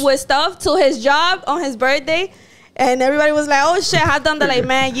fruits with stuff to his job on his birthday, and everybody was like, "Oh shit, I've done that like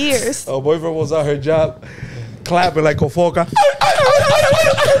mad years." Her boyfriend was at her job clapping like a foca.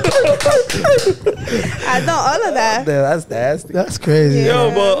 I done all of that. That's nasty. That's crazy. Yeah.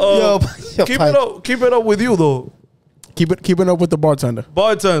 Yo, but Yo, keep it up with you though, Keeping up with the bartender.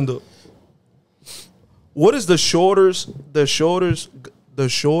 bartender. What is the shorter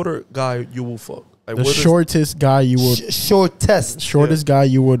guy you will fuck? Like, The what is- shortest guy you would. Shortest. Guy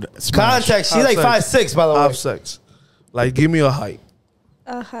you would smash. Contact. She's like Have sex. 5'6", by the way. have sex. Like, give me a height.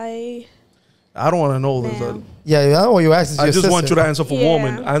 Hi. I don't want to know this. Damn. Yeah, you know what you asked. I just want you to answer for Yeah.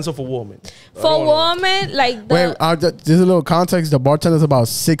 woman. Answer for woman. For woman, like the Wait, just a little context. The bartender's about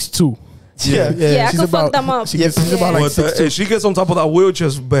 6'2". Yeah, Yeah, I She's could fuck them up. She's about like But 6'2". if she gets on top of that wheelchair,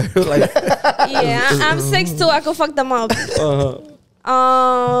 it's better. Like, yeah, I'm 6'2". I could fuck them up.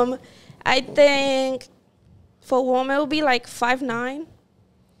 I think for woman it would be like 5'9".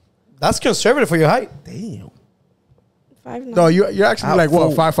 That's conservative for your height. damn. 5'9". No, you're actually like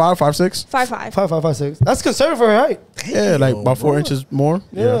what, 5'5", 5'6"? 5'5". 5'6". That's conservative for your height. Yeah, like about 4 inches more.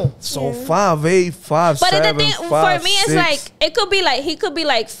 Yeah. So Yeah. 5'8", 5'7", But the thing for me is 5'6". like it could be like he could be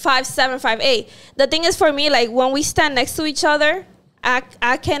like 5'7", 5'8". The thing is for me like when we stand next to each other,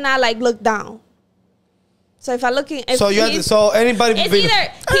 I cannot like look down. So if I look in, if So you have to, he's- so anybody. it's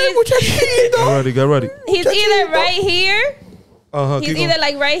either Get ready. he's either right here, he's Keep either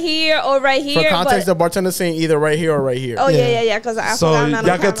like right here or right For here. context, the But, bartender's saying either right here or right here. oh yeah. Because I So forgot I'm not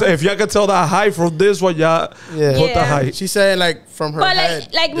on camera. if y'all can tell that height from this one, y'all Yeah. put the Yeah. height. She's saying like from her But head.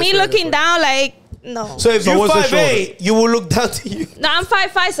 like me this way, looking this way. down, like no. So if So you're what's the 5'8", you will look down to you. No, I'm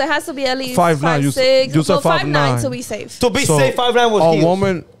 5'5", so it has to be at least 5'9". 5'6". You said Well, 5'9" 5'9" to be safe. To be So safe, 5'9" was a heels.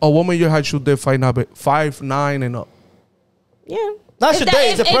 woman your height should be 5'9" and up. Yeah. Not If should that- they,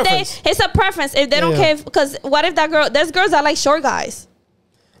 it's a if preference. it's a preference. If they don't Yeah. care, because what if that girl? There's girls that like short guys.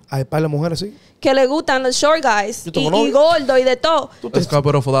 Hay para las mujeres, sí. Que le gustan los short guys. Yo tengo Y novio. gordo y de todo. Let's cap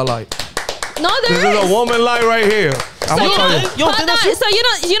it up for that light. No, This there is is. a woman light right here. I'm So gonna tell you. Yo, hold tengo on. así.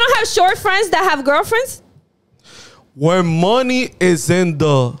 So you don't have short friends that have girlfriends? When money is in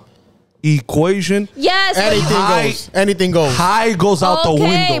the equation, Yes. but Anything High- goes. Anything goes. high goes out the okay,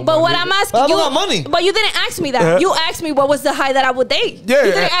 window. but my what nigga. I'm asking I you, don't got money. but you didn't ask me that. Yeah. You asked me what was the high that I would date. Yeah,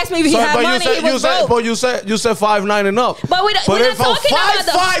 you didn't ask me if he had but money. You said, he was broke. but you said 5'9" and up. But we're not if talking a about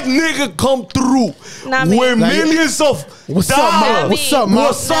the- 5'5" nigga come through Not me. with Like- millions of What's up, dollars, man? What's up, man?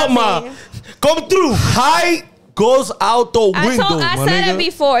 What's up, Not man? me. Come through. High goes out the window, I my said nigga. it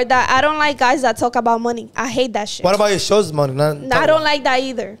before that I don't like guys that talk about money. I hate that shit. What about your shows money? I don't like that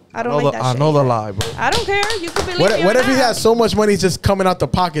either. I don't like that shit. Another lie, bro. I don't care. You could believe What, me what or if he not. has so much money just coming out the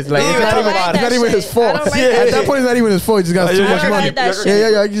pockets? Like No, it's I not don't even, like it's that not even shit. his fault. I don't like At that that point, it's not even his fault. He just got I too don't much like money. that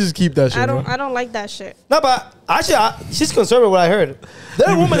shit. Yeah. You just keep that shit. I don't bro. like that shit. No, but actually, she's conservative. What I heard, there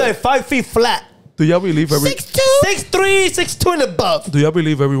are women that are 5 feet flat, Do y'all believe every? 6'3", 6'2" and above. Do y'all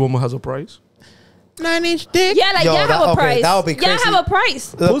believe every woman has a price? 9-inch dick. Yeah, like Yo, y'all that- have a okay, price. that would be Y'all crazy. have a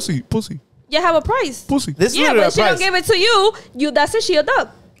price. Pussy. You have a price. Pussy. This is Yeah, literally but a she price. don't give it to you. That's it. She a dub.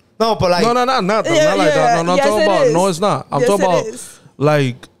 No, but like No, not that. Yeah, Not like yeah. that. No, not Yes, talking it about. is. No, it's not. I'm Yes, talking it about is.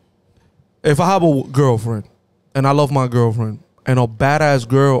 like if I have a girlfriend and I love my girlfriend and a badass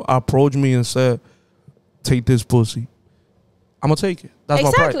girl approached me and said, "Take this pussy," I'm gonna take it. That's my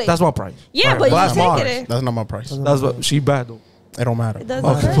Exactly. price. That's my price. Yeah, Right. but you that's taking mine. it. That's not my price. That's what she bad though. It don't matter. It doesn't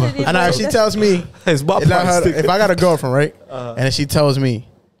Okay. matter. And now if she tells me, It's my if I price. if I got a girlfriend, right, and if she tells me,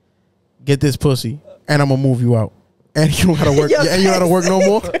 get this pussy, and I'm gonna move you out, and you don't gotta work, and you don't gotta work no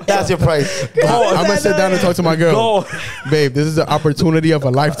more, that's your price. I'm gonna sit down and talk to my girl. No. Babe, this is the opportunity of a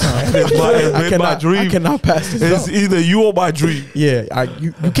lifetime. It's been my dream. I cannot pass this It's up. either you or my dream. Yeah,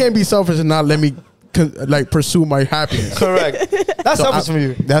 you can't be selfish and not let me pursue my happiness. Correct. That's So selfish from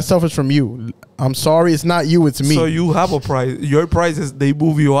you. That's selfish from you. I'm sorry, it's not you, it's me. So you have a price. Your price is they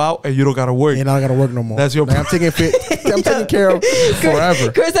move you out and you don't gotta work. and I don't gotta work no more. That's your I'm taking care of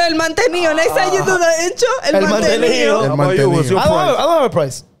forever. Chris, el mantenido. Next time you do the intro, el El mantenido. mantenido. How about you? What's your I price? don't have a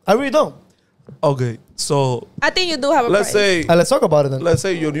price. I really don't. Okay, so I think you do have a let's price. say Let's talk about it then. let's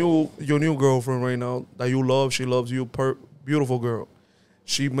say your new girlfriend right now that you love, she loves you, beautiful girl.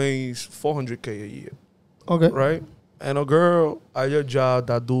 She makes $400K a year, Okay. right? And a girl at your job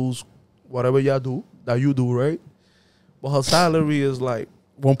that does whatever y'all do that you do, right? But her salary is like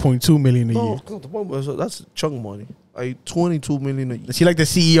 1.2 million a no, year. that's chunk money, like 22 million a year. She like the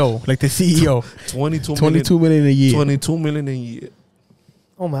CEO, like the CEO. 22 million a year. 22 million a year.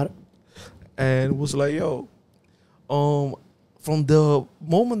 Don't matter. And was like, yo, from the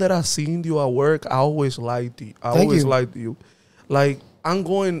moment that I seen you at work, I always liked you. Thank you. Liked you. Like, I'm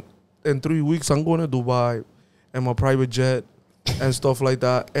going in 3 weeks, I'm going to Dubai in my private jet and stuff like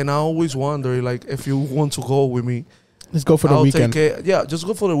that. And I always wonder, like, if you want to go with me, Let's go for the weekend. Yeah, just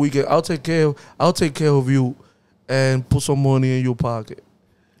go for the weekend. I'll take care of you and put some money in your pocket.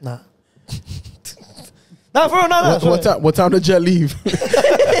 Nah. Nah, bro, nah. What time did jet leave?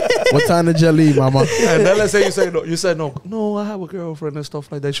 What time did jet leave, mama? And then let's say you say no. You said no. No, I have a girlfriend and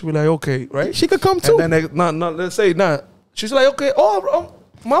stuff like that. She'll be like, okay, right? She could come too. And then let's say not. She's like, okay,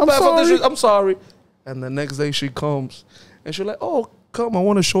 my bad for this. I'm sorry. And the next day she comes and she's like, oh, come, I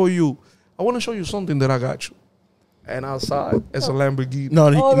want to show you something that I got you. And outside, it's a Lamborghini. No,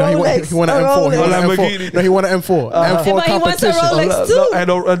 he want an M4. He want an Lamborghini. M4. No, he want an M4. M4 But he wants a competition. Rolex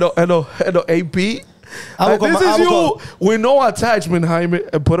too. And the AP. I will Like, this come- is I will you with no attachment, Jaime,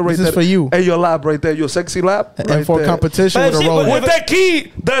 and put it right This there. is for you. And your lap right there, your sexy lap. Right M4 there. competition But with a she- but Rolex. With the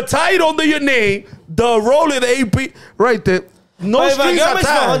key, the title under your name, the roll of the AP, right there. No But if my strings girl makes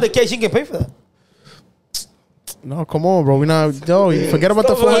attached. 100K, she can pay for that. No, come on, bro. We not. Yo, forget about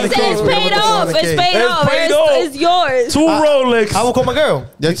the Stop lying. It's 400K. paid off. It's paid It's off. paid off. It's yours. 2 Rolex. I will call my girl.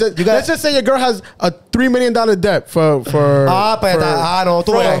 Let's just, You got- let's just say your girl has a $3 million debt for No,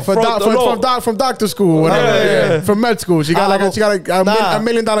 tú ves. from doctor school, whatever. Yeah. From med school. She got Nah. a $1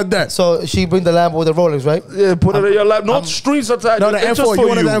 million debt. So she bring the Lambo with the Rolex, right? Yeah, put it in your lap. No strings attached. No, the It's M4. just You for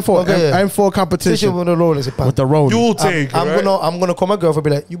wanted the M4. Okay, yeah. M4 She competition with the Rolex. with the road. You'll take I'm it, right? gonna call my girlfriend.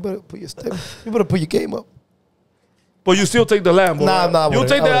 Be like, you better put your game up. But you still take the Lambo. Nah, right? nah, I You wouldn't.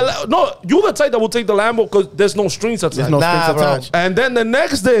 take I the no. You the type that will take the Lambo because there's no strings attached. There's no Nah, strings bro. attached. And then the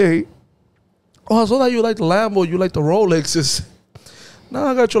next day, oh, I saw that you like the Lambo, you like the Rolexes. Now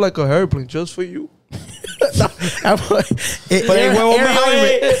I got you like a airplane just for you. Pero el huevo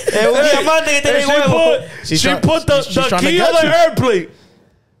mío es un diamante que tiene huevo. She put the she's trying to key get on the you. airplane.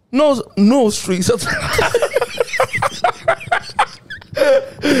 No strings attached.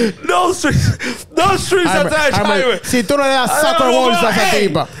 No strings attached. Jaime. Si tú no le das saco de Hey. bolsa a esa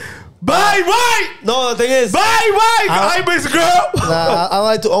tipa. Bye. No, the thing is, Jaime's girl. nah, I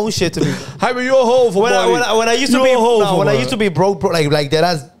like to own shit to me. Jaime, you're a hoe for When I used to You're be a hoe no, for when I money. used to be broke like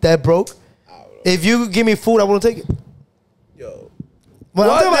that broke. If you give me food, I won't take it. Yo. But I'm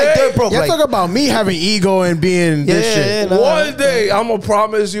One talking like day- dirt broke. Y'all Like, talk about me having ego and being this Yeah, shit. yeah, nah. One day, I'm gonna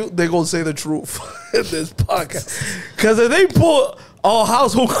promise you, they gonna say the truth in this podcast. Cause if they put a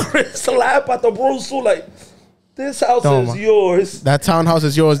house on Chris lap at the Bruce, like this house No, is man. yours. That townhouse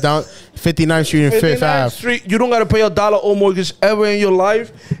is yours down 59th Street and 5th 59th Ave. Street, you don't gotta pay $1 or mortgage ever in your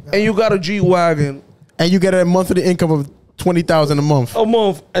life, and you got a G-Wagon And you get a monthly income of $20,000 a month. a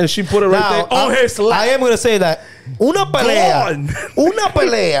month, and she put it right now, there on his lap. I am gonna say that una pelea, Gone. una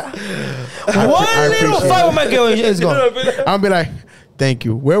pelea. I One little appreciate fight with my girl is You know gone. what I mean? I'll be like, thank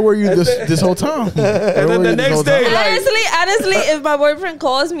you. Where were you this whole time? And then the next day, like, Honestly, if my boyfriend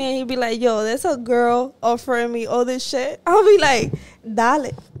calls me and he'd be like, yo, there's a girl offering me all this shit, I'll be like, dale.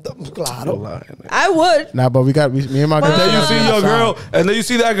 Claro. I would. Nah, but me and my girl. Well, then you see your girl, and then you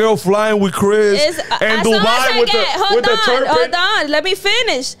see that girl flying with Chris It's, and as long as Dubai I with get, the hold turpin. on, let me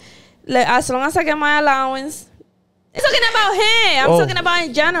finish. As long as I get my allowance. I'm talking about him. I'm Oh. talking about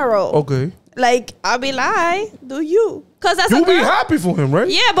in general. Okay, Like, I'll be like, do you? Because as a you'll be girl, happy for him, right?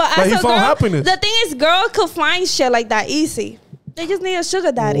 yeah, but Like, as he a found girl, happiness. the thing is, girl could find shit like that easy. They just need a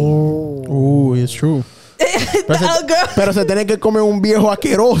sugar daddy. Ooh, it's true. A girl, Pero se tiene que comer un viejo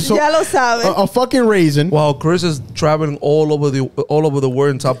asqueroso. ya lo saben. A fucking raisin. Wow, Chris is traveling all over the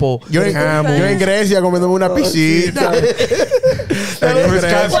world in Tapo. Yo en Grecia comiéndome una piscina.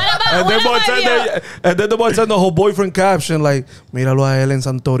 And then the boy send the whole boyfriend caption like, míralo a él en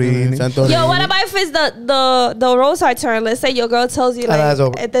Santorini. Yo, what about if it's the roadside turn? Let's say your girl tells you, like, that's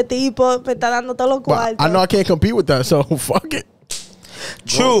over. este tipo me está dando todos los But cuartos. I know I can't compete with that, so fuck it.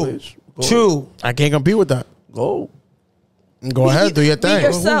 True. Go. True. I can't compete with that. Go. Go ahead, do your Be thing.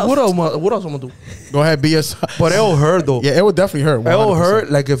 yourself. What else I'm gonna do? Go ahead, be yourself. But it'll hurt though. Yeah, it would definitely hurt. It'll 100%.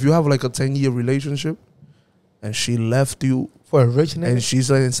 hurt like if you have like a 10-year relationship and she left you For a rich nigga. and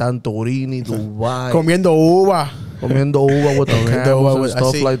she's in Santorini, Dubai, Comiendo uva. comiendo uva with the Comiendo camels uva and with-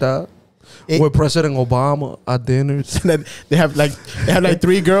 stuff así. like that. with President Obama at dinners. they have like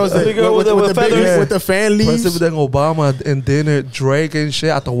 3 girls that, girl with with the fan leaves. President Obama in dinner, Drake and shit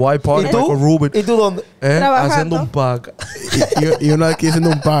at the white party. ¿Y tú? Michael Rubin. ¿Y tú dónde? Haciendo un pack. You're not kissing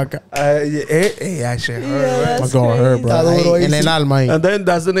un pack. That shit hurt. Yeah, My that's God, hurt, crazy. bro. Está duro, En el alma. ahí. And then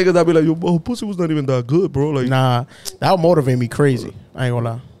that's the nigga that be like, yo, pussy was not even that good, bro. Like, Nah, that would motivate me crazy. I ain't gonna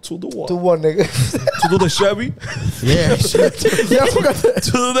lie. to do what? 2-1, nigga. To do the Chevy? Yeah. Yeah, who got the,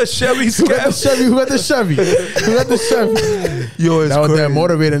 To do the Chevy who got the scam? Chevy? Who got the Chevy? Who got the Chevy? Yo, it's That was crazy. that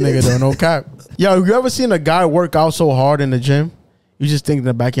motivated nigga though, no cap. Yo, you ever seen a guy work out so hard in the gym? You just think in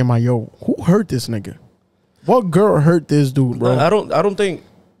the back of your mind, yo, who hurt this nigga? What girl hurt this dude, bro? I don't think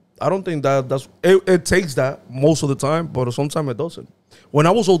that's it takes that most of the time, but sometimes it doesn't. When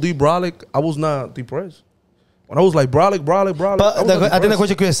I was OD brolic, I was not depressed. When I was like brolic, But I think the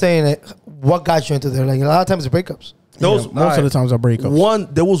question you're saying is, what got you into there? Like, a lot of times it's breakups. Most of the times I break up.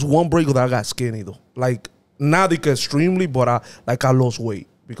 There was one breakup that I got skinny though. Like not like extremely, but I lost weight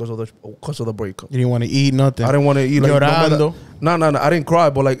because of the breakup. You didn't want to eat nothing. I didn't want to eat. Like, Llorando. no, I didn't cry,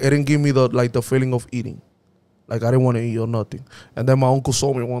 but like it didn't give me the feeling of eating. Like I didn't want to eat or nothing. And then my uncle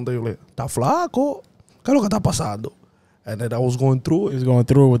saw me one day like, "Está flaco? ¿Qué es lo que está pasando?" And then I was going through He it. was going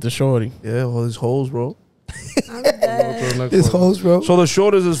through it with the shorty. Yeah, all these hoes, bro. I'm dead. This host, bro. So the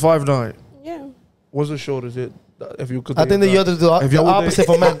shortest is 5'9". Yeah. What's the shortest? If you could, I think that you have to do If you the would opposite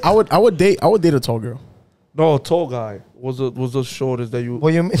for men. I would date a tall girl. No, a tall guy was the shortest that you.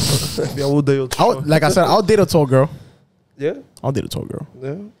 What you mean? Yeah, I would date a tall. Like I said, I'll date a tall girl. Yeah, I'll date a tall girl.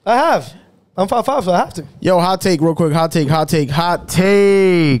 yeah. I have. I'm 5'5", so I have to. Yo, hot take real quick. Hot take.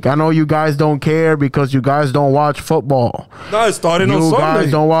 I know you guys don't care because you guys don't watch football. No, it's starting on You Sunday.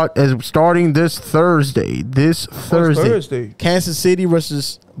 guys don't watch. It's starting this Thursday. Thursday. Kansas City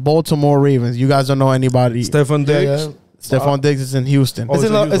versus Baltimore Ravens. You guys don't know anybody. Stefan Diggs. Yeah. Stephon Diggs is in Houston. Oh, Is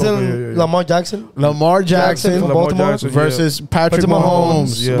it it's in Lamar yeah. Lamar Jackson? Lamar Jackson from Lamar Baltimore? Jackson, versus Patrick Patrick Mahomes,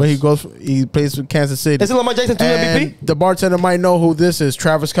 Mahomes, yes. where he plays for Kansas City. Is it Lamar Jackson 2 And MVP? the bartender might know who this is.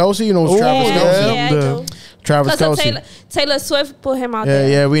 Travis Kelce. You know who's Ooh, Travis yeah. Kelce? Yeah, I do. Travis Because Kelce. Taylor Swift put him out Yeah, there.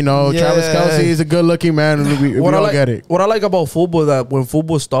 yeah, we know. Yeah. Travis Kelce is a good-looking man. We all get it. What I like about football that when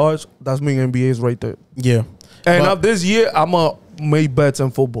football starts, that's mean NBA is right there. Yeah. And But this year, I'm a make bets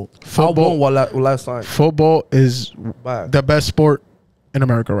in football. Football- I won what last time. football is Bad. the best sport in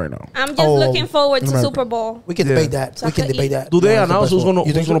America right now. I'm just Oh, looking forward to America. Super Bowl. We can Yeah. debate that. So We can I could debate eat. that. Do they No, it's the announce best who's one. gonna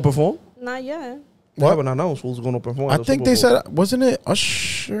You think so? perform? Not yet. They haven't announced who's gonna perform. I at the think Super they Bowl. said, wasn't it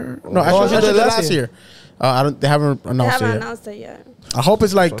Usher? No, Usher Usher did did last last year. year. They haven't They announced haven't it yet. announced it yet. I hope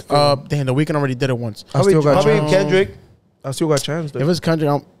it's like, damn, the Weeknd already did it once. I still got Probably chance. Kendrick. I still got chance. If it's Kendrick,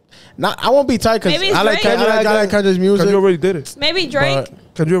 I won't be tight because Maybe it's I like Drake. Kendrick's music. Kendrick already did it. Maybe Drake.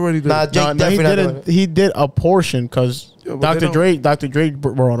 Kendrick already did Nah, it. Jake No, he definitely not doing didn't. it. He did a portion because Yeah, but they Dr. Drake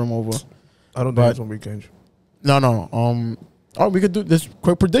brought him over. I don't but- think it's gonna be Kendrick. No. Oh, we could do this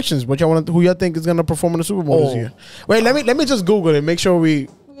quick predictions. What y'all want? Who y'all think is gonna perform in the Super Bowl this Oh. year? Wait, let me just Google it. Make sure we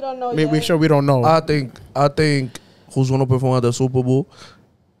We don't know make yet. sure we don't know. I think who's gonna perform at the Super Bowl?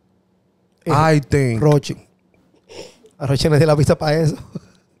 I think Rochi. A Rochi no tiene la pista para eso.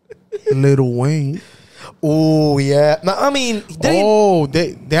 Lil Wayne. Oh, yeah. No, I mean,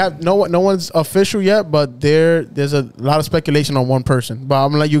 they have no one's official yet, but there's a lot of speculation on one person. But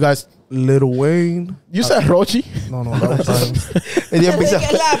I'm gonna let you guys. Lil Wayne. You said Rochi. No, that was time. le dio pizza.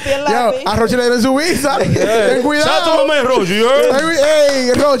 El lápiz, el Yo, lápiz. a Rochi le dieron su visa. Ten Shout out to cuidado. my man Roger, you heard?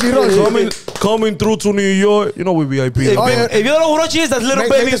 Hey, Rochi. Coming through to New York. You know we VIP. If, Oh, yeah. if you don't know who Rochi is, that's little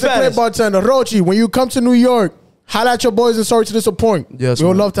Make baby this a play, Spanish. bartender. Rochi, when you come to New York, holla at your boys and sorry to disappoint. Yes, we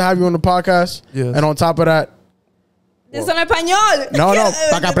would man. love to have you on the podcast. Yes. And on top of that, Díselo en español. no,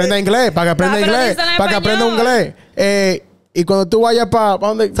 para que aprenda inglés, para que aprenda No, pero inglés, díselo en para que aprenda español. inglés. Y cuando tú vayas para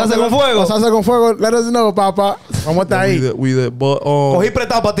dónde? Salsa con fuego. Salsa con fuego, let us know, papá. Vamos a estar ahí. We there. But Cogí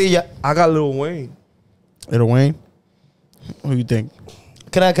prestado patilla. I got Lil Wayne. Little Wayne, who you think?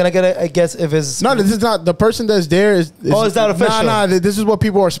 Can I get a guess if it's... No, this is not the person that's there. Is Oh, it's not official. Nah, this is what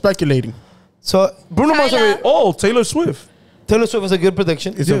people are speculating. So, Bruno Mars Tyler. already... Oh, Taylor Swift. Taylor Swift is a good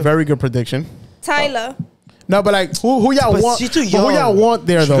prediction. It's a very good prediction. Tyler. No, but like who y'all But want? she's too but who young. y'all want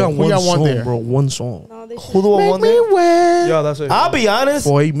there She though? got Who one y'all want song, there? bro. One song. No, they Who do I want there? wet. Yeah, that's it. I'll be honest.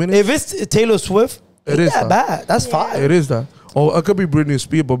 For 8 minutes. If it's Taylor Swift, It ain't is that that. bad. That's fine. It is that. Oh, it could be Britney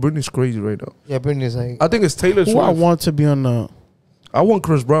Spears, but Britney's crazy right now. Yeah, Britney's like... I think it's Taylor Who Swift. I want to be on the? I want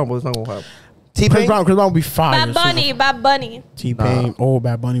Chris Brown, but it's not gonna happen. T-Pain? Chris Brown would be fire. Bad Bunny, Bad Bunny. T-Pain. Oh,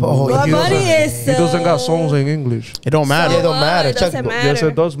 Bad Bunny. Oh, would be- Bad he Bunny doesn't- is He doesn't got songs in English. It don't matter. Yeah, it don't matter. It doesn't Check- matter. Yes,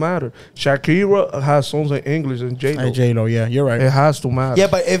 it does matter. Shakira has songs in English and J-Lo. Hey, J-Lo, yeah, you're right. It has to matter. Yeah,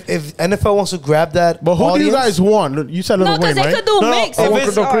 but if NFL wants to grab that But who do you audience- guys want? You said No, Lil because Wayne, they right? could do No, mix. if of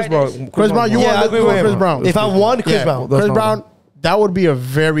it's- No, Chris artists. Brown. Chris Brown, you Yeah, want I agree with him. Chris Brown. If I won, Chris Yeah, Brown. That's Chris not- Brown, that would be a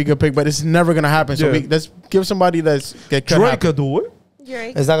very good pick, but it's never gonna happen. So Yeah. let's give somebody that's that could Drake happen. could do it.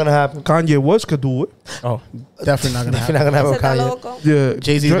 Drake. It's not gonna happen. Kanye West could do it. Oh, definitely not gonna If you're happen. not gonna Se está have a loco. Yeah.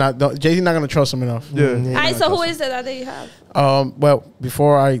 Jay-Z's not gonna trust him enough. Yeah. Alright, so who is it that you have? Well,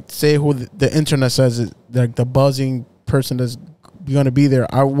 before I say who the internet says is like the buzzing person that's gonna be there,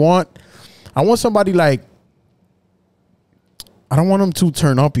 I want somebody like, I don't want them too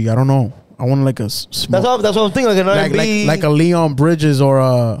turn uppy. I don't know. I want like a small, That's what I'm thinking. Like an R&B. like a Leon Bridges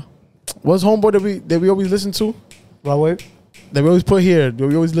or what's homeboy that we always listen to? Right way. That we always put here. That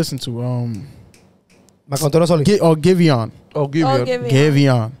we always listen to. Marco Antonio Soli. Giveon. Oh, give Oh, you. give me.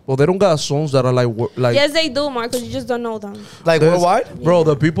 Giveon. Well, they don't got songs that are like. Yes, they do, Marcos. You just don't know them. Like there's- worldwide. Bro,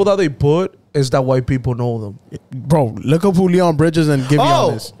 the people that they put is that white people know them. Bro, look up who Leon Bridges and Giveon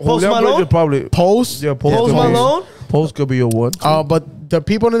Oh, is. Post Julian Malone. Bridges probably. Post. Yeah, Post could be- Malone. Post could be a one. But the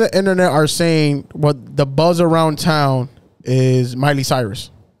people on the internet are saying what the buzz around town is Miley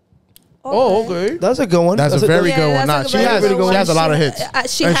Cyrus. Oh, okay. That's a good one. That's a very good one. Nah, that's she very has good one. she has a lot of hits.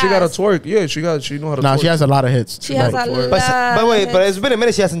 She And has. she got a twerk. Yeah, she know how to Nah, twerk. she has a lot of hits. She has Like, a lot. But wait, but it's been a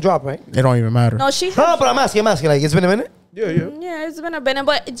minute. She hasn't dropped, right? it don't even matter. No, she. No, but I'm asking. Like, it's been a minute. Yeah, yeah. Yeah, it's been a minute,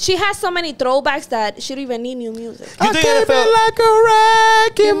 but she has so many throwbacks that she don't even need new music. You think NFL? like a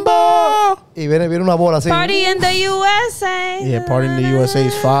wrecking ball. Y viene una bola así. Party in the USA. Yeah, Party in the USA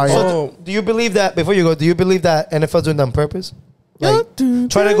is fire. So, do you believe that? Before you go, do you believe that NFL's doing that on purpose? Like trying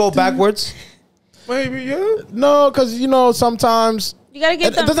to go backwards? Maybe, yeah. No, because sometimes You gotta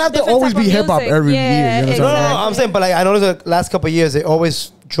get it them doesn't have to different always type be of hip hop music. every Yeah, year. You know what No, I'm saying? I'm saying, but like I noticed the last couple of years they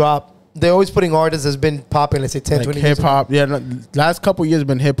always drop. They're always putting artists that's been popping, let's say 10, Like 20 years hip hop. Yeah, no, last couple years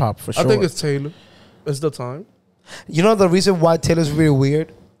been hip hop for sure. I think it's Taylor. It's the time. You know the reason why Taylor's really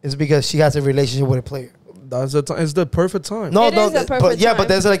weird is because she has a relationship with a player. That's the time. It's the perfect time. No, It no, is a but perfect yeah, but time.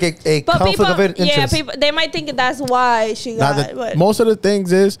 there's like a But conflict people, of interest. yeah, people, they might think that's why she Now, got. But most of the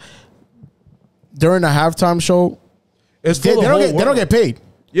things is during the halftime show, It's for they the don't whole get world. paid.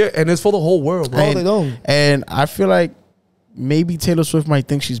 Yeah, and it's for the whole world, bro. Oh, they don't. And I feel like maybe Taylor Swift might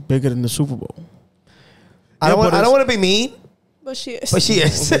think she's bigger than the Super Bowl. I don't but want to be mean, she is. but she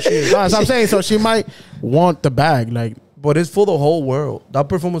is. No, that's what I'm saying. So she might want the bag, like But it's for the whole world. That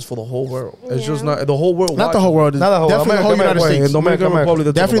performance for the whole world. It's just Yeah. not the whole world. not the whole world. Not the whole world. Definitely the whole America, United America. States. In Dominican America. Republic, they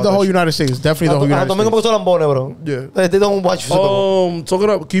talk Definitely the about whole that United States. Definitely the whole Domingo United porque States. son lambones, bro. Yeah. They don't watch Super Bowl. Talking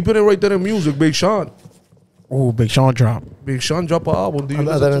about keeping it right there in music. Big Sean. Oh, Big Sean drop. Big Sean drop an album. Do you I-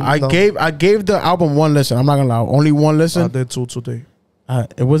 listen to I- it? No. I gave the album one listen. I'm not gonna lie, only one I listen. did two today.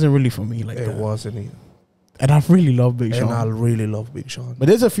 It wasn't really for me like It that. wasn't either. And I really love Big And I Sean. really love Big Sean. But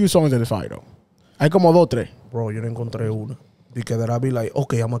there's a few songs that is fire though. Hay como dos, tres. Bro, yo no encontré una. Because that I'll be like,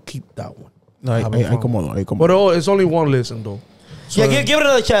 okay, I'm going to keep that one. No, hay Having fun. como dos. Hay como But dos. it's only one listen, though. So, Yeah, give it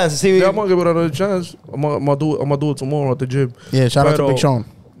another chance. See, yeah, I'm going to give it another chance. I'm gonna do it tomorrow at the gym. Yeah, shout out to Pero Big Sean.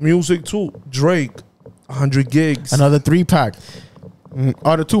 Music, too. Drake, 100 gigs. Another 3-pack.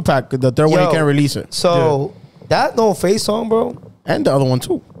 Or the 2-pack. The third one Yo. he can't release it. so that No Face song, bro. And the other one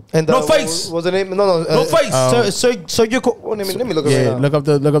too. And No Face. What's the name? No, No Face. So you let me look at it. Yeah, look up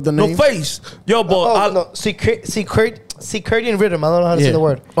the No name. face. Yo, but Oh, I, no, Circadian rhythm. I don't know how to say Yeah. the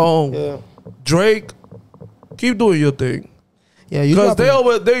word. yeah. Drake, keep doing your thing. Yeah, you Because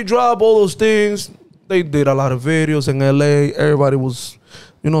dropping- they drop all those things. They did a lot of videos in LA. Everybody was,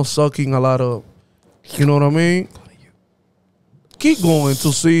 sucking a lot of, you know what I mean? Keep going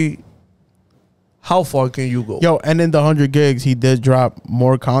to see how far can you go. Yo, and in the 100 gigs, he did drop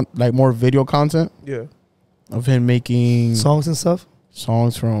more more video content Yeah. of him making songs and stuff.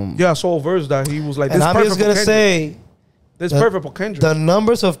 songs from. Yeah, I saw a verse that he was like, And this I'm perfect just gonna for Kendrick. say This the- perfect for Kendrick. the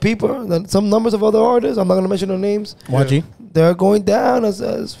numbers of people, some numbers of other artists. I'm not gonna mention their names. YG, They're going down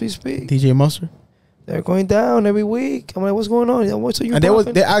as we speak. DJ Mustard. They're going down every week. I'm like, what's going on? What's you? And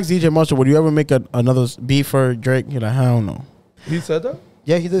they asked DJ Mustard, would you ever make another beef for Drake? He's like, hell no. He said that?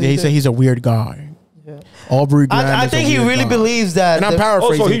 Yeah, he did. Yeah, he said he's a weird guy. Yeah. Aubrey Graham I is a think he weird really guy. believes that. And I'm the-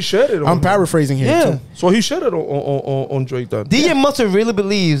 paraphrasing. Oh, so he shared it on I'm him. paraphrasing here Yeah. too. So he shared it on Drake then. DJ Mustard really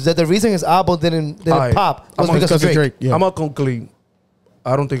believes that the reason his album didn't Aight. pop was I'm because of Drake. Yeah. I'm not gonna clean.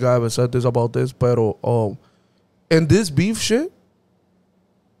 I don't think I ever said this about this, but in this beef shit,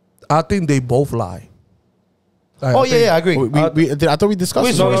 I think they both lie. Like, Oh I yeah, think- yeah, I agree. I thought we discussed We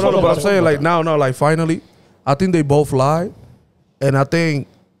it. saw- No, spoke but about I'm it, saying spoke like about now, finally, I think they both lie, and I think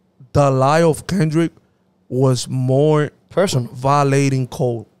the lie of Kendrick was more Personal. violating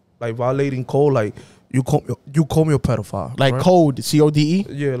code. Like violating code, like you call me a pedophile. Like right? code, CODE.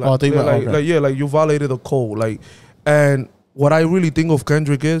 Yeah, Oh, I think about- okay. like you violated the code. Like, and what I really think of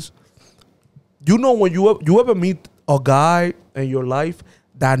Kendrick is, you know, when you ever meet a guy in your life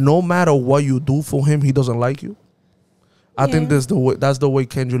that no matter what you do for him, he doesn't like you. I think that's the way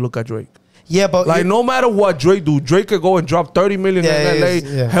Kendrick look at Drake. Yeah, but Like no matter what Drake do, Drake could go and drop 30 million Yeah, in LA,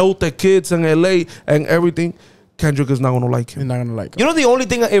 yeah. help the kids in LA and everything. Kendrick is not gonna like You're him. not gonna like. you know the only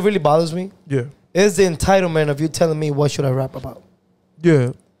thing that it really bothers me Yeah, is the entitlement of you telling me what should I rap about.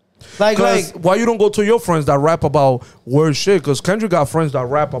 yeah. Like Cause why you don't go to your friends that rap about word shit? Because Kendrick got friends that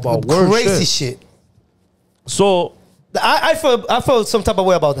rap about word crazy shit. shit. So I feel some type of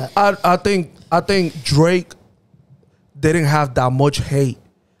way about that. I think Drake didn't have that much hate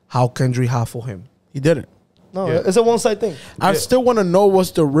how Kendrick had for him. He didn't. No, Yeah. it's a one side thing. I still want to know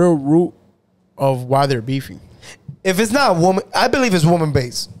what's the real root of why they're beefing. If it's not woman, I believe it's woman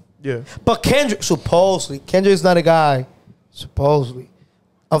based. Yeah, But Kendrick is not a guy, supposedly,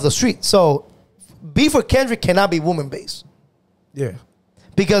 of the street. So beef for Kendrick cannot be woman based. yeah.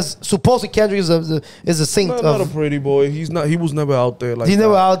 Because supposedly Kendrick is a saint Not a of. pretty boy. He's not. He was never out there. Like He's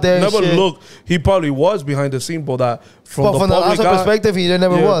never out there and Never shit. looked. He probably was behind the scene, but that from But the from the public outside eye, perspective, he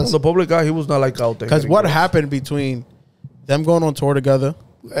never yeah, was. From the public guy, he was not like out there. Because getting what girls. happened between them going on tour together,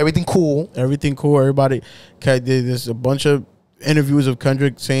 Everything cool. everything cool, everybody. Okay, there's a bunch of interviews of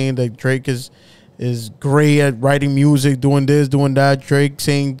Kendrick saying that Drake is great at writing music, doing this, doing that. Drake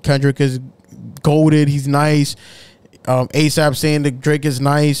saying Kendrick is goated, he's nice. ASAP saying that Drake is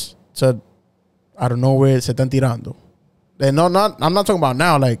nice. So out of nowhere, se están tirando. And I'm not talking about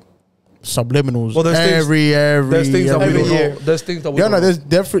now, like subliminals. Well, there's There's things that we every don't year. know. There's things that we Yeah, don't no, know. there's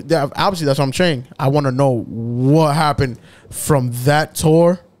different. Obviously, that's what I'm saying. I want to know what happened from that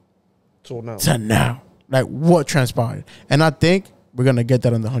tour So now, to now. Like, what transpired? And I think we're going to get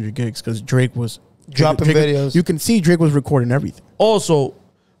that on the 100 gigs because Drake was Dropping videos. You can see Drake was recording everything. also,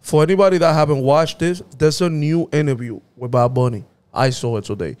 for anybody that haven't watched this, there's a new interview with Bad Bunny. I saw it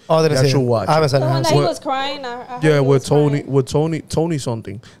today. Oh, did I That see should it? watch. I haven't seen The it. one that he What- was crying. I heard Yeah, he was with crying. Tony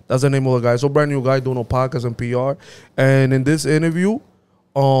something. That's the name of the guy. So brand new guy doing a podcast and PR. And in this interview,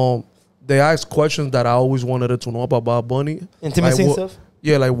 they asked questions that I always wanted to know about Bad Bunny. Intimacy and what- stuff?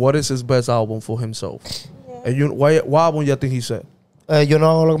 Yeah, like what is his best album for himself? Yeah. And you, what album you think he said? Yo no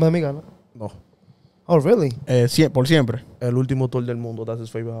hago lo que me amiga, no? No, Oh, really? Por siempre. El Último Tour del Mundo. That's his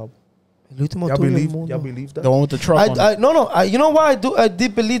favorite album. El último Y'all tour del believe? mundo. Y'all believe that? The one with the truck on it. No. You know why I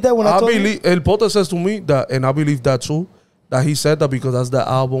did believe that when I I told you? believe El Potter says to me that, and I believe that too. That he said that because that's the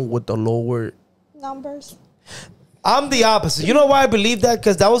album with the lower. Numbers. I'm the opposite. You know why I believe that?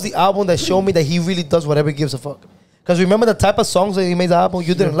 Because that was the album that showed me that he really does whatever he gives a fuck. Because remember the type of songs that he made the album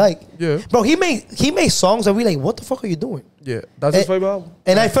you didn't like? Yeah. Bro, he made songs that we like, what the fuck are you doing? Yeah, that's his Eh, favorite album.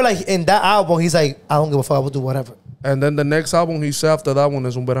 And I feel like in that album, he's like, I don't give a fuck, I will do whatever. And then the next album he said after that one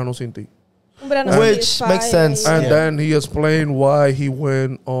is Un Verano Sin Ti. Which makes sense. And Yeah. then he explained why he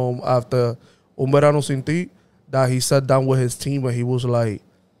went after Un Verano Sin Ti, that he sat down with his team and he was like,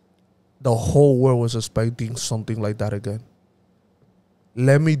 the whole world was expecting something like that again.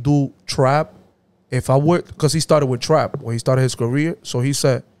 Let me do trap. If I would, because he started with trap when he started his career. So he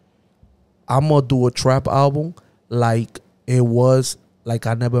said, I'm going to do a trap album like it was, like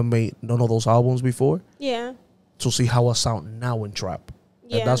I never made none of those albums before, Yeah. to see how I sound now in trap.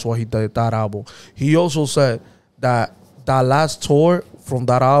 Yeah. And that's why he did that album. He also said that that last tour from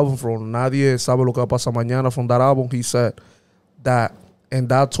that album, from Nadie Sabe Lo Que Pasa Mañana, from that album, he said that, and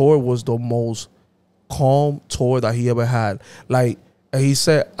that tour was the most calm tour that he ever had. Like, and he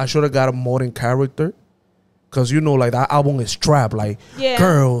said, I should have got a modern character. Because, you know, like, that album is trap. Like, Yeah.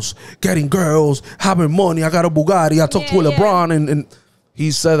 girls, getting girls, having money. I got a Bugatti. I talked to Yeah, LeBron. And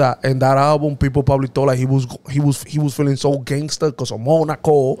he said that in that album, people probably thought like he was feeling so gangster because of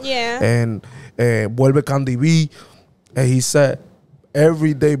Monaco. Yeah. And Vuelve Candy B. And he said,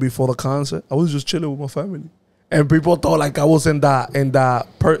 every day before the concert, I was just chilling with my family. And people thought like I was in that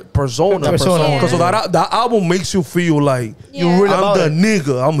persona. Persona. Because that album makes you feel like You really I'm about the it.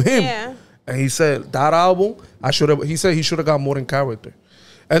 nigga. I'm him. Yeah. And he said that album, he said he should have got more in character.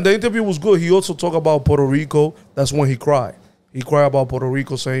 And the interview was good. He also talked about Puerto Rico. That's when he cried. He cried about Puerto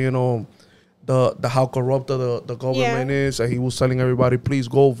Rico, saying the how corrupted the government is, and he was telling everybody, please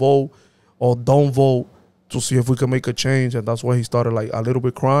go vote or don't vote to see if we can make a change. And that's why he started like a little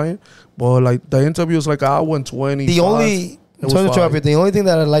bit crying. But like the interview was like an hour and 20. The only thing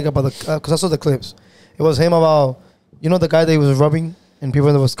that I like about because I saw the clips, it was him about, you know, the guy that he was rubbing and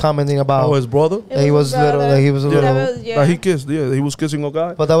people that was commenting about Oh, his brother? It that he was his little, brother. like he was a little. That was- yeah. That he kissed. Yeah, he was kissing a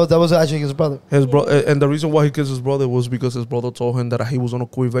guy. But that was actually his brother. His bro, and the reason why he kissed his brother was because his brother told him that he was gonna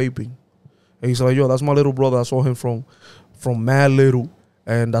quit vaping. And he's like, yo, that's my little brother. I saw him from mad little,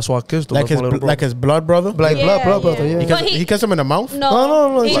 and that's why I kissed him. Like That's my little brother. his blood brother. Like Yeah, blood brother, yeah. yeah. But He kissed him in the mouth.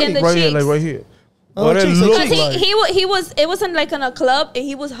 No, he in the right cheeks. here, like right here. Oh, But it cheeks, looked cheeks. like He was it wasn't like in a club and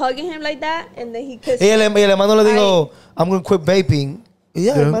he was hugging him like that and then he kissed Y el him. hermano le dijo, I'm going to quit vaping. Y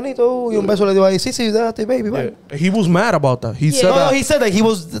ya, Yeah. hermanito, y un beso le dio ahí. Sí, déjate, baby. Bye. yeah. He was mad about that. He Yeah. said No, that, he said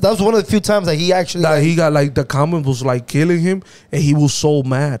that that was one of the few times that he actually. that like, he got like the comment was like killing him, and he was so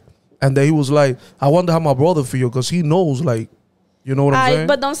mad. And then he was like, I wonder how my brother feel because he knows, like, you know what I'm saying?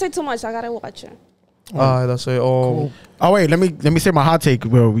 But don't say too much. I gotta watch it. Alright, that's it. Oh wait, let me say my hot take.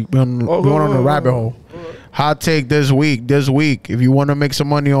 Bro, we went on the rabbit hole. Hot take this week. If you want to make some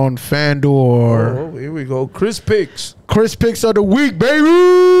money on FanDuel or Oh, here we go. Chris Picks. of the week,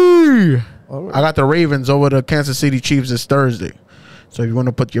 baby. All right. I got the Ravens over the Kansas City Chiefs this Thursday. So if you want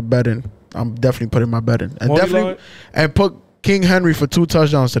to put your bet in, I'm definitely putting my bet in. And Money definitely line? and put King Henry for 2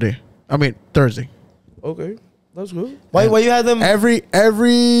 touchdowns today. I mean Thursday. Okay, that's good. why you had them?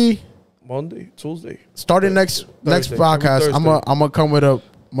 Every Monday, Tuesday. starting next Thursday. podcast, Every I'm Thursday. gonna come with a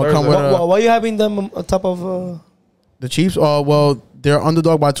Why you having them on top of? the Chiefs. Well, they're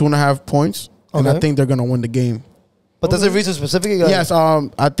underdog by 2.5 points, and I Okay. think they're gonna win the game. But there's a reason specific. Like, Yes,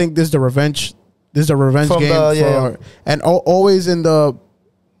 I think this is the revenge. This is a revenge From game the- yeah, for, and always in the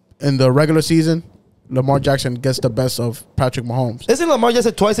regular season, Lamar Jackson gets the best of Patrick Mahomes. Isn't Lamar just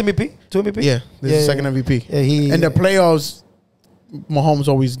a twice MVP? 2 MVP? Yeah, this is the second MVP. Yeah, he. In the playoffs, Mahomes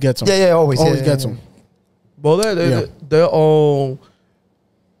always gets him. always gets him. But Yeah. they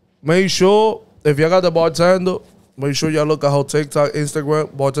make sure if y'all got the bartender, make sure y'all look at how TikTok,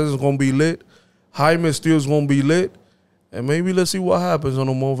 Instagram, bartender's gonna be lit. Jaime Steele's gonna be lit. And maybe let's see what happens on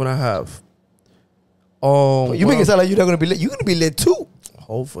a month and a half. You make it sound like you're not gonna be lit. You're gonna be lit too.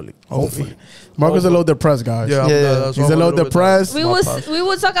 Hopefully. Marco's a little depressed, guys. Yeah, Yeah. He's a little depressed. We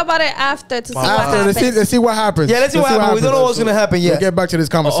will talk about it after to see what After, happens. let's see what happens. Yeah, let's see what happens. We don't know what's gonna happen We'll yet. get back to this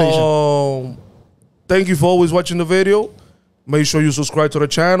conversation. Thank you for always watching the video. Make sure you subscribe to the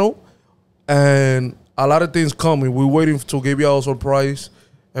channel. And a lot of things coming. We're waiting to give y'all a surprise.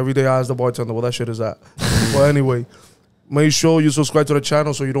 Every day I ask the bartender what that shit is at. But anyway, make sure you subscribe to the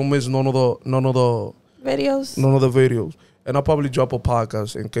channel so you don't miss none of the videos. And I'll probably drop a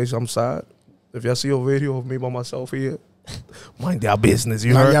podcast in case I'm sad. If y'all see a video of me by myself here, mind your business.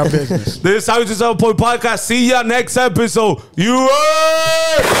 You heard? Mind your business. This is SORRY2DISAPPOINT podcast. See ya next episode. You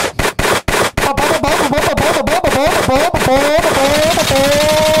heard?